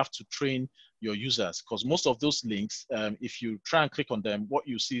training. You have to train your users, because most of those links, if you try and click on them, what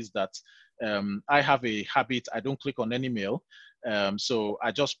you see is that I have a habit, I don't click on any mail. So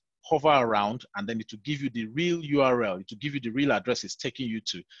I just hover around, and then it will give you the real URL. It will give you the real address it's taking you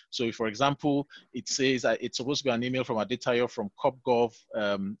to. So if, for example, it says it's supposed to be an email from Adetayo from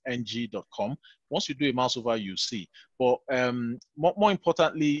corpgov.ng.com. Once you do a mouse over, you see. But more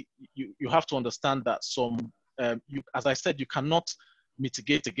importantly, you have to understand that as I said, you cannot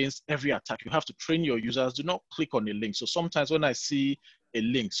mitigate against every attack. You have to train your users. Do not click on a link. So sometimes when I see a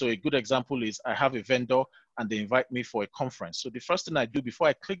link, so a good example is I have a vendor and they invite me for a conference. So the first thing I do before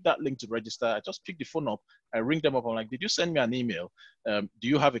I click that link to register, I just pick the phone up, I ring them up. I'm like, did you send me an email? Do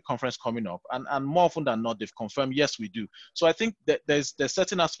you have a conference coming up? And more often than not, they've confirmed, yes, we do. So I think that there's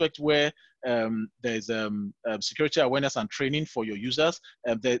certain aspect where there's security awareness and training for your users.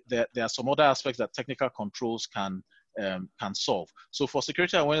 There are some other aspects that technical controls can solve. So for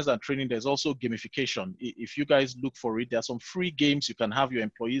security awareness and training, there's also gamification. If you guys look for it, there are some free games you can have your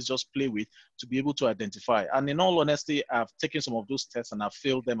employees just play with to be able to identify. And in all honesty, I've taken some of those tests and I've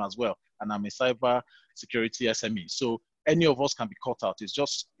failed them as well. And I'm a cyber security SME. So any of us can be caught out. It's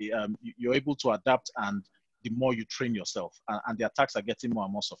just you're able to adapt, and the more you train yourself, and the attacks are getting more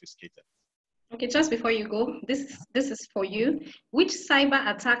and more sophisticated. Okay, just before you go, this is for you. Which cyber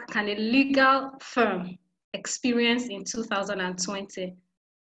attack can a legal firm experience in 2020?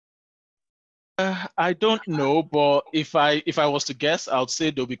 I don't know, but if I was to guess, I would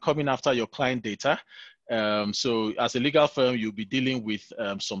say they'll be coming after your client data. So as a legal firm, you'll be dealing with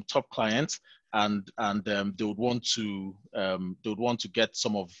some top clients, and they would want to get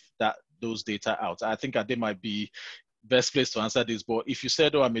some of those data out. I think they might be best place to answer this, but if you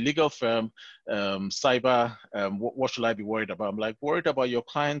said, oh, I'm a legal firm, cyber, what should I be worried about? I'm like, worried about your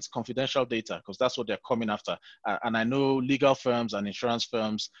client's confidential data, because that's what they're coming after. And I know legal firms and insurance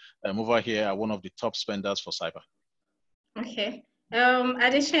firms over here are one of the top spenders for cyber. Okay.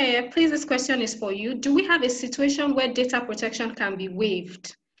 Adeshaya, please, this question is for you. Do we have a situation where data protection can be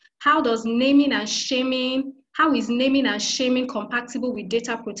waived? How is naming and shaming compatible with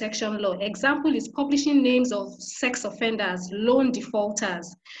data protection law? Example is publishing names of sex offenders, loan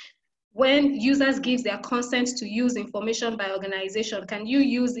defaulters. When users give their consent to use information by organization,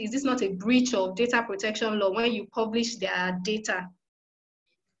 is this not a breach of data protection law when you publish their data?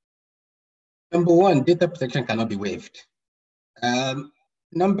 Number one, data protection cannot be waived.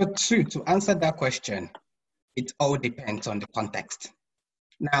 Number two, to answer that question, it all depends on the context.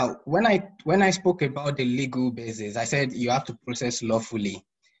 Now, when I spoke about the legal basis, I said you have to process lawfully.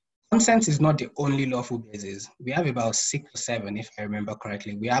 Consent is not the only lawful basis. We have about 6 or 7, if I remember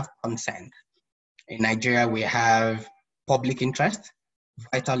correctly. We have consent. In Nigeria, we have public interest,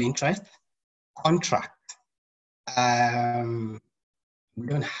 vital interest, contract. We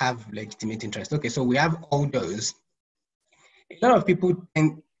don't have legitimate interest. Okay, so we have all those. A lot of people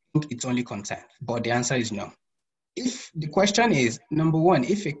think it's only consent, but the answer is no. If the question is, number one,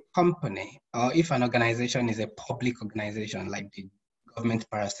 if a company or if an organization is a public organization like the government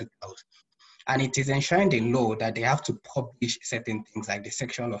parastatals, and it is enshrined in law that they have to publish certain things like the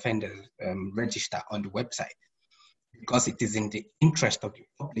sexual offenders register on the website, because it is in the interest of the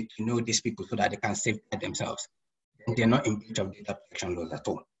public to know these people so that they can safeguard themselves, and they're not in breach of data protection laws at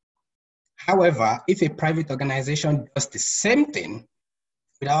all. However, if a private organization does the same thing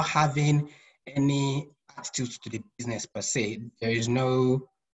without having any attitude to the business per se, there is no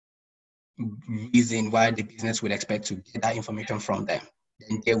reason why the business would expect to get that information from them.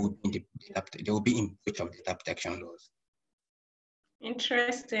 Then they will be in breach of data protection laws.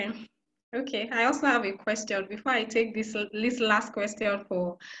 Interesting. Okay, I also have a question before I take this last question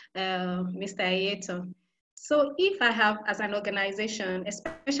for Mr. Ayeto. So if I have, as an organization,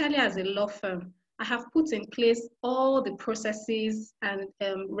 especially as a law firm, I have put in place all the processes and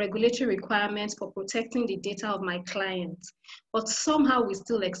regulatory requirements for protecting the data of my clients, but somehow we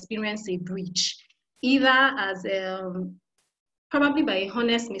still experience a breach, either as probably by a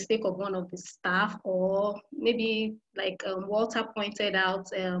honest mistake of one of the staff, or maybe like Walter pointed out,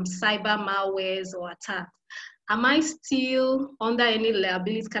 cyber malwares or attacks. Am I still under any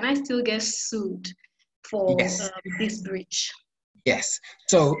liability? Can I still get sued for this breach? Yes.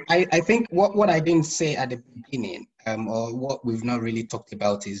 So I think what I didn't say at the beginning, or what we've not really talked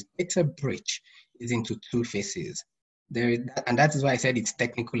about, is data breach is into two phases. And that is why I said it's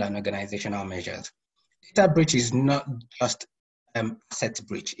technical and organizational measures. Data breach is not just asset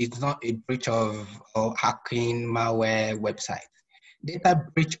breach. It's not a breach of hacking, malware, website. Data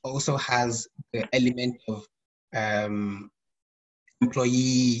breach also has the element of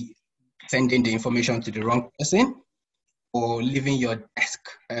employee sending the information to the wrong person, or leaving your desk,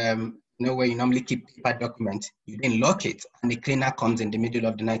 where you normally keep paper documents, you didn't lock it, and the cleaner comes in the middle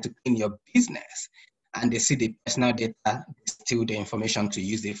of the night to clean your business, and they see the personal data, they steal the information to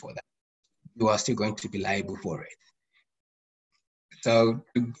use it for that. You are still going to be liable for it. So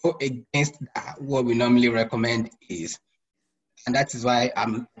to go against that, what we normally recommend is, and that is why I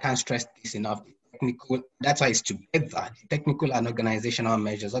can't stress this enough, that's why it's together, the technical and organizational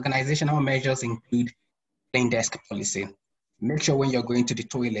measures. Organizational measures include plain desk policy. Make sure when you're going to the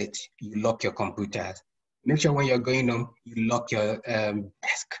toilet, you lock your computers. Make sure when you're going home, you lock your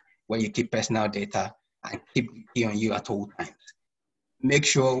desk where you keep personal data, and keep the key on you at all times. Make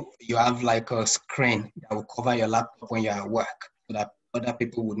sure you have like a screen that will cover your laptop when you're at work, so that other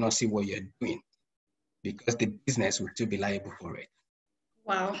people would not see what you're doing, because the business will still be liable for it.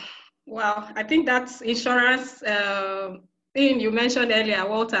 Wow. I think that's insurance thing you mentioned earlier,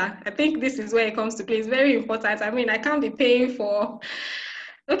 Walter. I think this is where it comes to play. It's very important. I mean, I can't be paying for.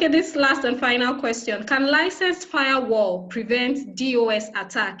 Okay, this last and final question. Can licensed firewall prevent DOS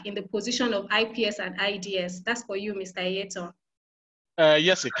attack in the position of IPS and IDS? That's for you, Mr. Ayeto.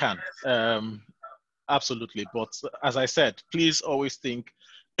 Yes, it can. Absolutely. But as I said, please always think,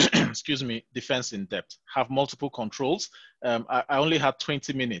 excuse me, defense in depth. Have multiple controls. I only had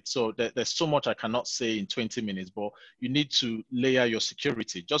 20 minutes, so there's so much I cannot say in 20 minutes, but you need to layer your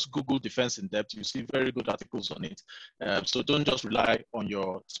security. Just Google defense in depth. You see very good articles on it. So don't just rely on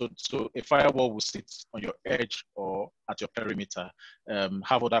so a firewall will sit on your edge or at your perimeter.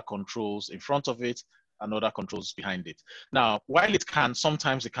 Have other controls in front of it and other controls behind it. Now, while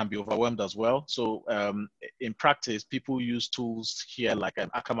sometimes it can be overwhelmed as well. So in practice, people use tools here like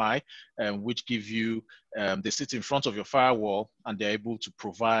Akamai, which give you, they sit in front of your firewall and they're able to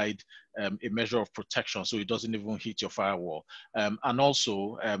provide a measure of protection so it doesn't even hit your firewall. And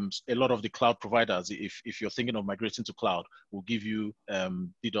also, a lot of the cloud providers, if you're thinking of migrating to cloud, will give you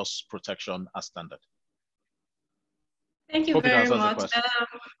DDoS protection as standard. Thank you very much.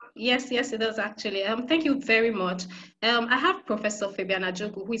 Yes, it does actually. Thank you very much. I have Professor Fabian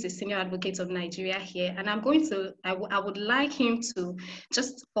Ajogu, who is a senior advocate of Nigeria here, and I would like him to,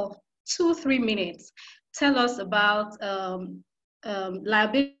 just for 2-3 minutes, tell us about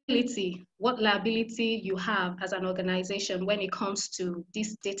liability, what liability you have as an organization when it comes to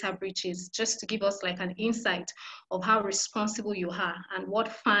these data breaches, just to give us like an insight of how responsible you are and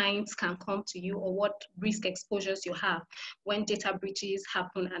what fines can come to you, or what risk exposures you have when data breaches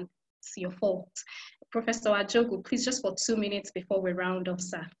happen and it's your fault. Professor Ajogu, please, just for 2 minutes before we round up,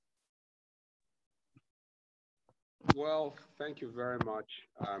 sir. Well, thank you very much.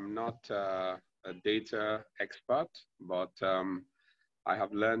 I'm not a data expert, but I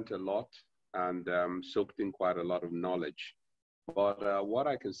have learned a lot and soaked in quite a lot of knowledge. But what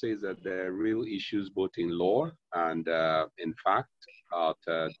I can say is that there are real issues both in law and in fact about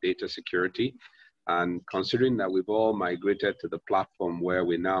data security. And considering that we've all migrated to the platform where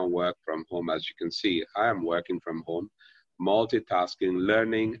we now work from home, as you can see, I am working from home, multitasking,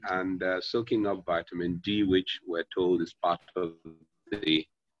 learning, and soaking up vitamin D, which we're told is part of the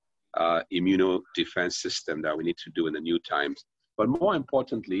immunodefense system that we need to do in the new times. But more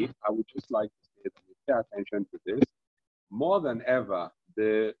importantly, I would just like to say that we pay attention to this. More than ever,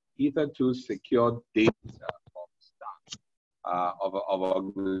 the hitherto secured data of staff of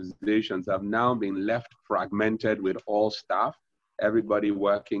organizations have now been left fragmented with all staff, everybody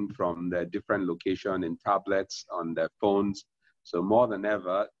working from their different location in tablets, on their phones. So more than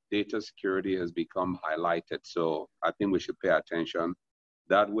ever, data security has become highlighted. So I think we should pay attention.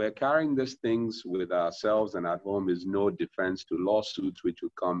 That we're carrying these things with ourselves and at home is no defense to lawsuits which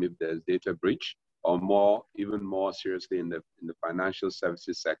will come if there's data breach, or more, even more seriously in the financial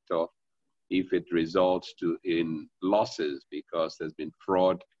services sector, if it results in losses because there's been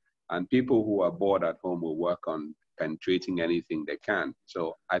fraud, and people who are bored at home will work on penetrating anything they can.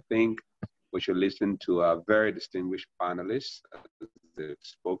 So I think we should listen to our very distinguished panelists. They've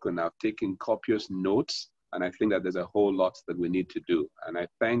spoken, I've taken copious notes, and I think that there's a whole lot that we need to do. And I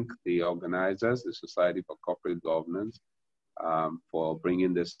thank the organizers, the Society for Corporate Governance, for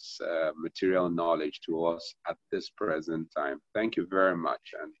bringing this material knowledge to us at this present time. Thank you very much.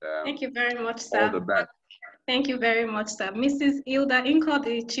 And thank you very much, sir. All the best. Thank you very much, sir. Mrs. Hilda Inco,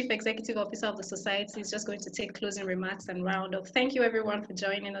 the Chief Executive Officer of the Society, is just going to take closing remarks and round up. Thank you, everyone, for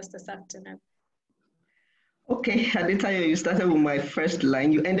joining us this afternoon. Okay, Adetayo, you started with my first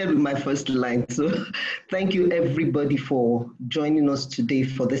line. You ended with my first line. So thank you, everybody, for joining us today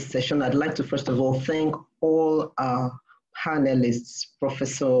for this session. I'd like to, first of all, thank all our panelists,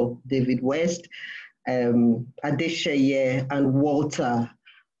 Professor David West, Adesheye, and Walter.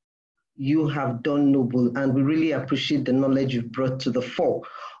 You have done noble, and we really appreciate the knowledge you've brought to the fore.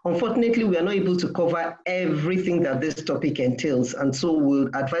 Unfortunately, we are not able to cover everything that this topic entails, and so we'll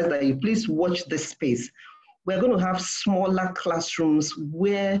advise that you please watch this space. We're going to have smaller classrooms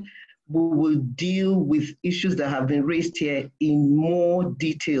where we will deal with issues that have been raised here in more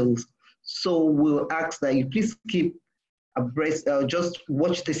details. So we'll ask that you please keep abreast, just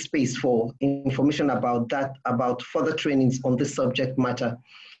watch this space for information about that, about further trainings on this subject matter.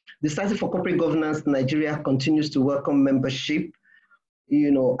 The Society for Corporate Governance Nigeria continues to welcome membership,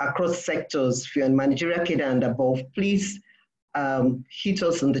 across sectors. If you're in managerial cadre and above, please hit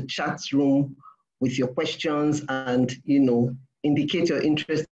us in the chat room with your questions and, indicate your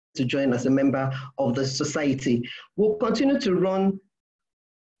interest to join as a member of the society. We'll continue to run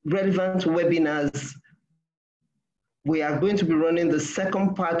relevant webinars. We are going to be running the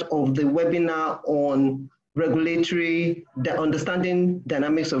second part of the webinar on understanding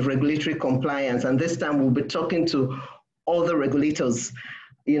dynamics of regulatory compliance. And this time we'll be talking to all the regulators,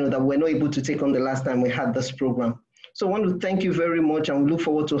 that we're not able to take on the last time we had this program. So I want to thank you very much, and we look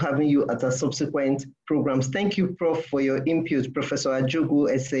forward to having you at our subsequent programs. Thank you, Prof, for your input, Professor Ajogu,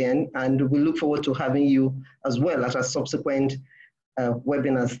 SCGN, and we look forward to having you as well at our subsequent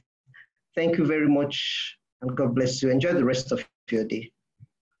webinars. Thank you very much, and God bless you. Enjoy the rest of your day.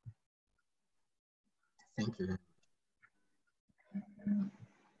 Thank you.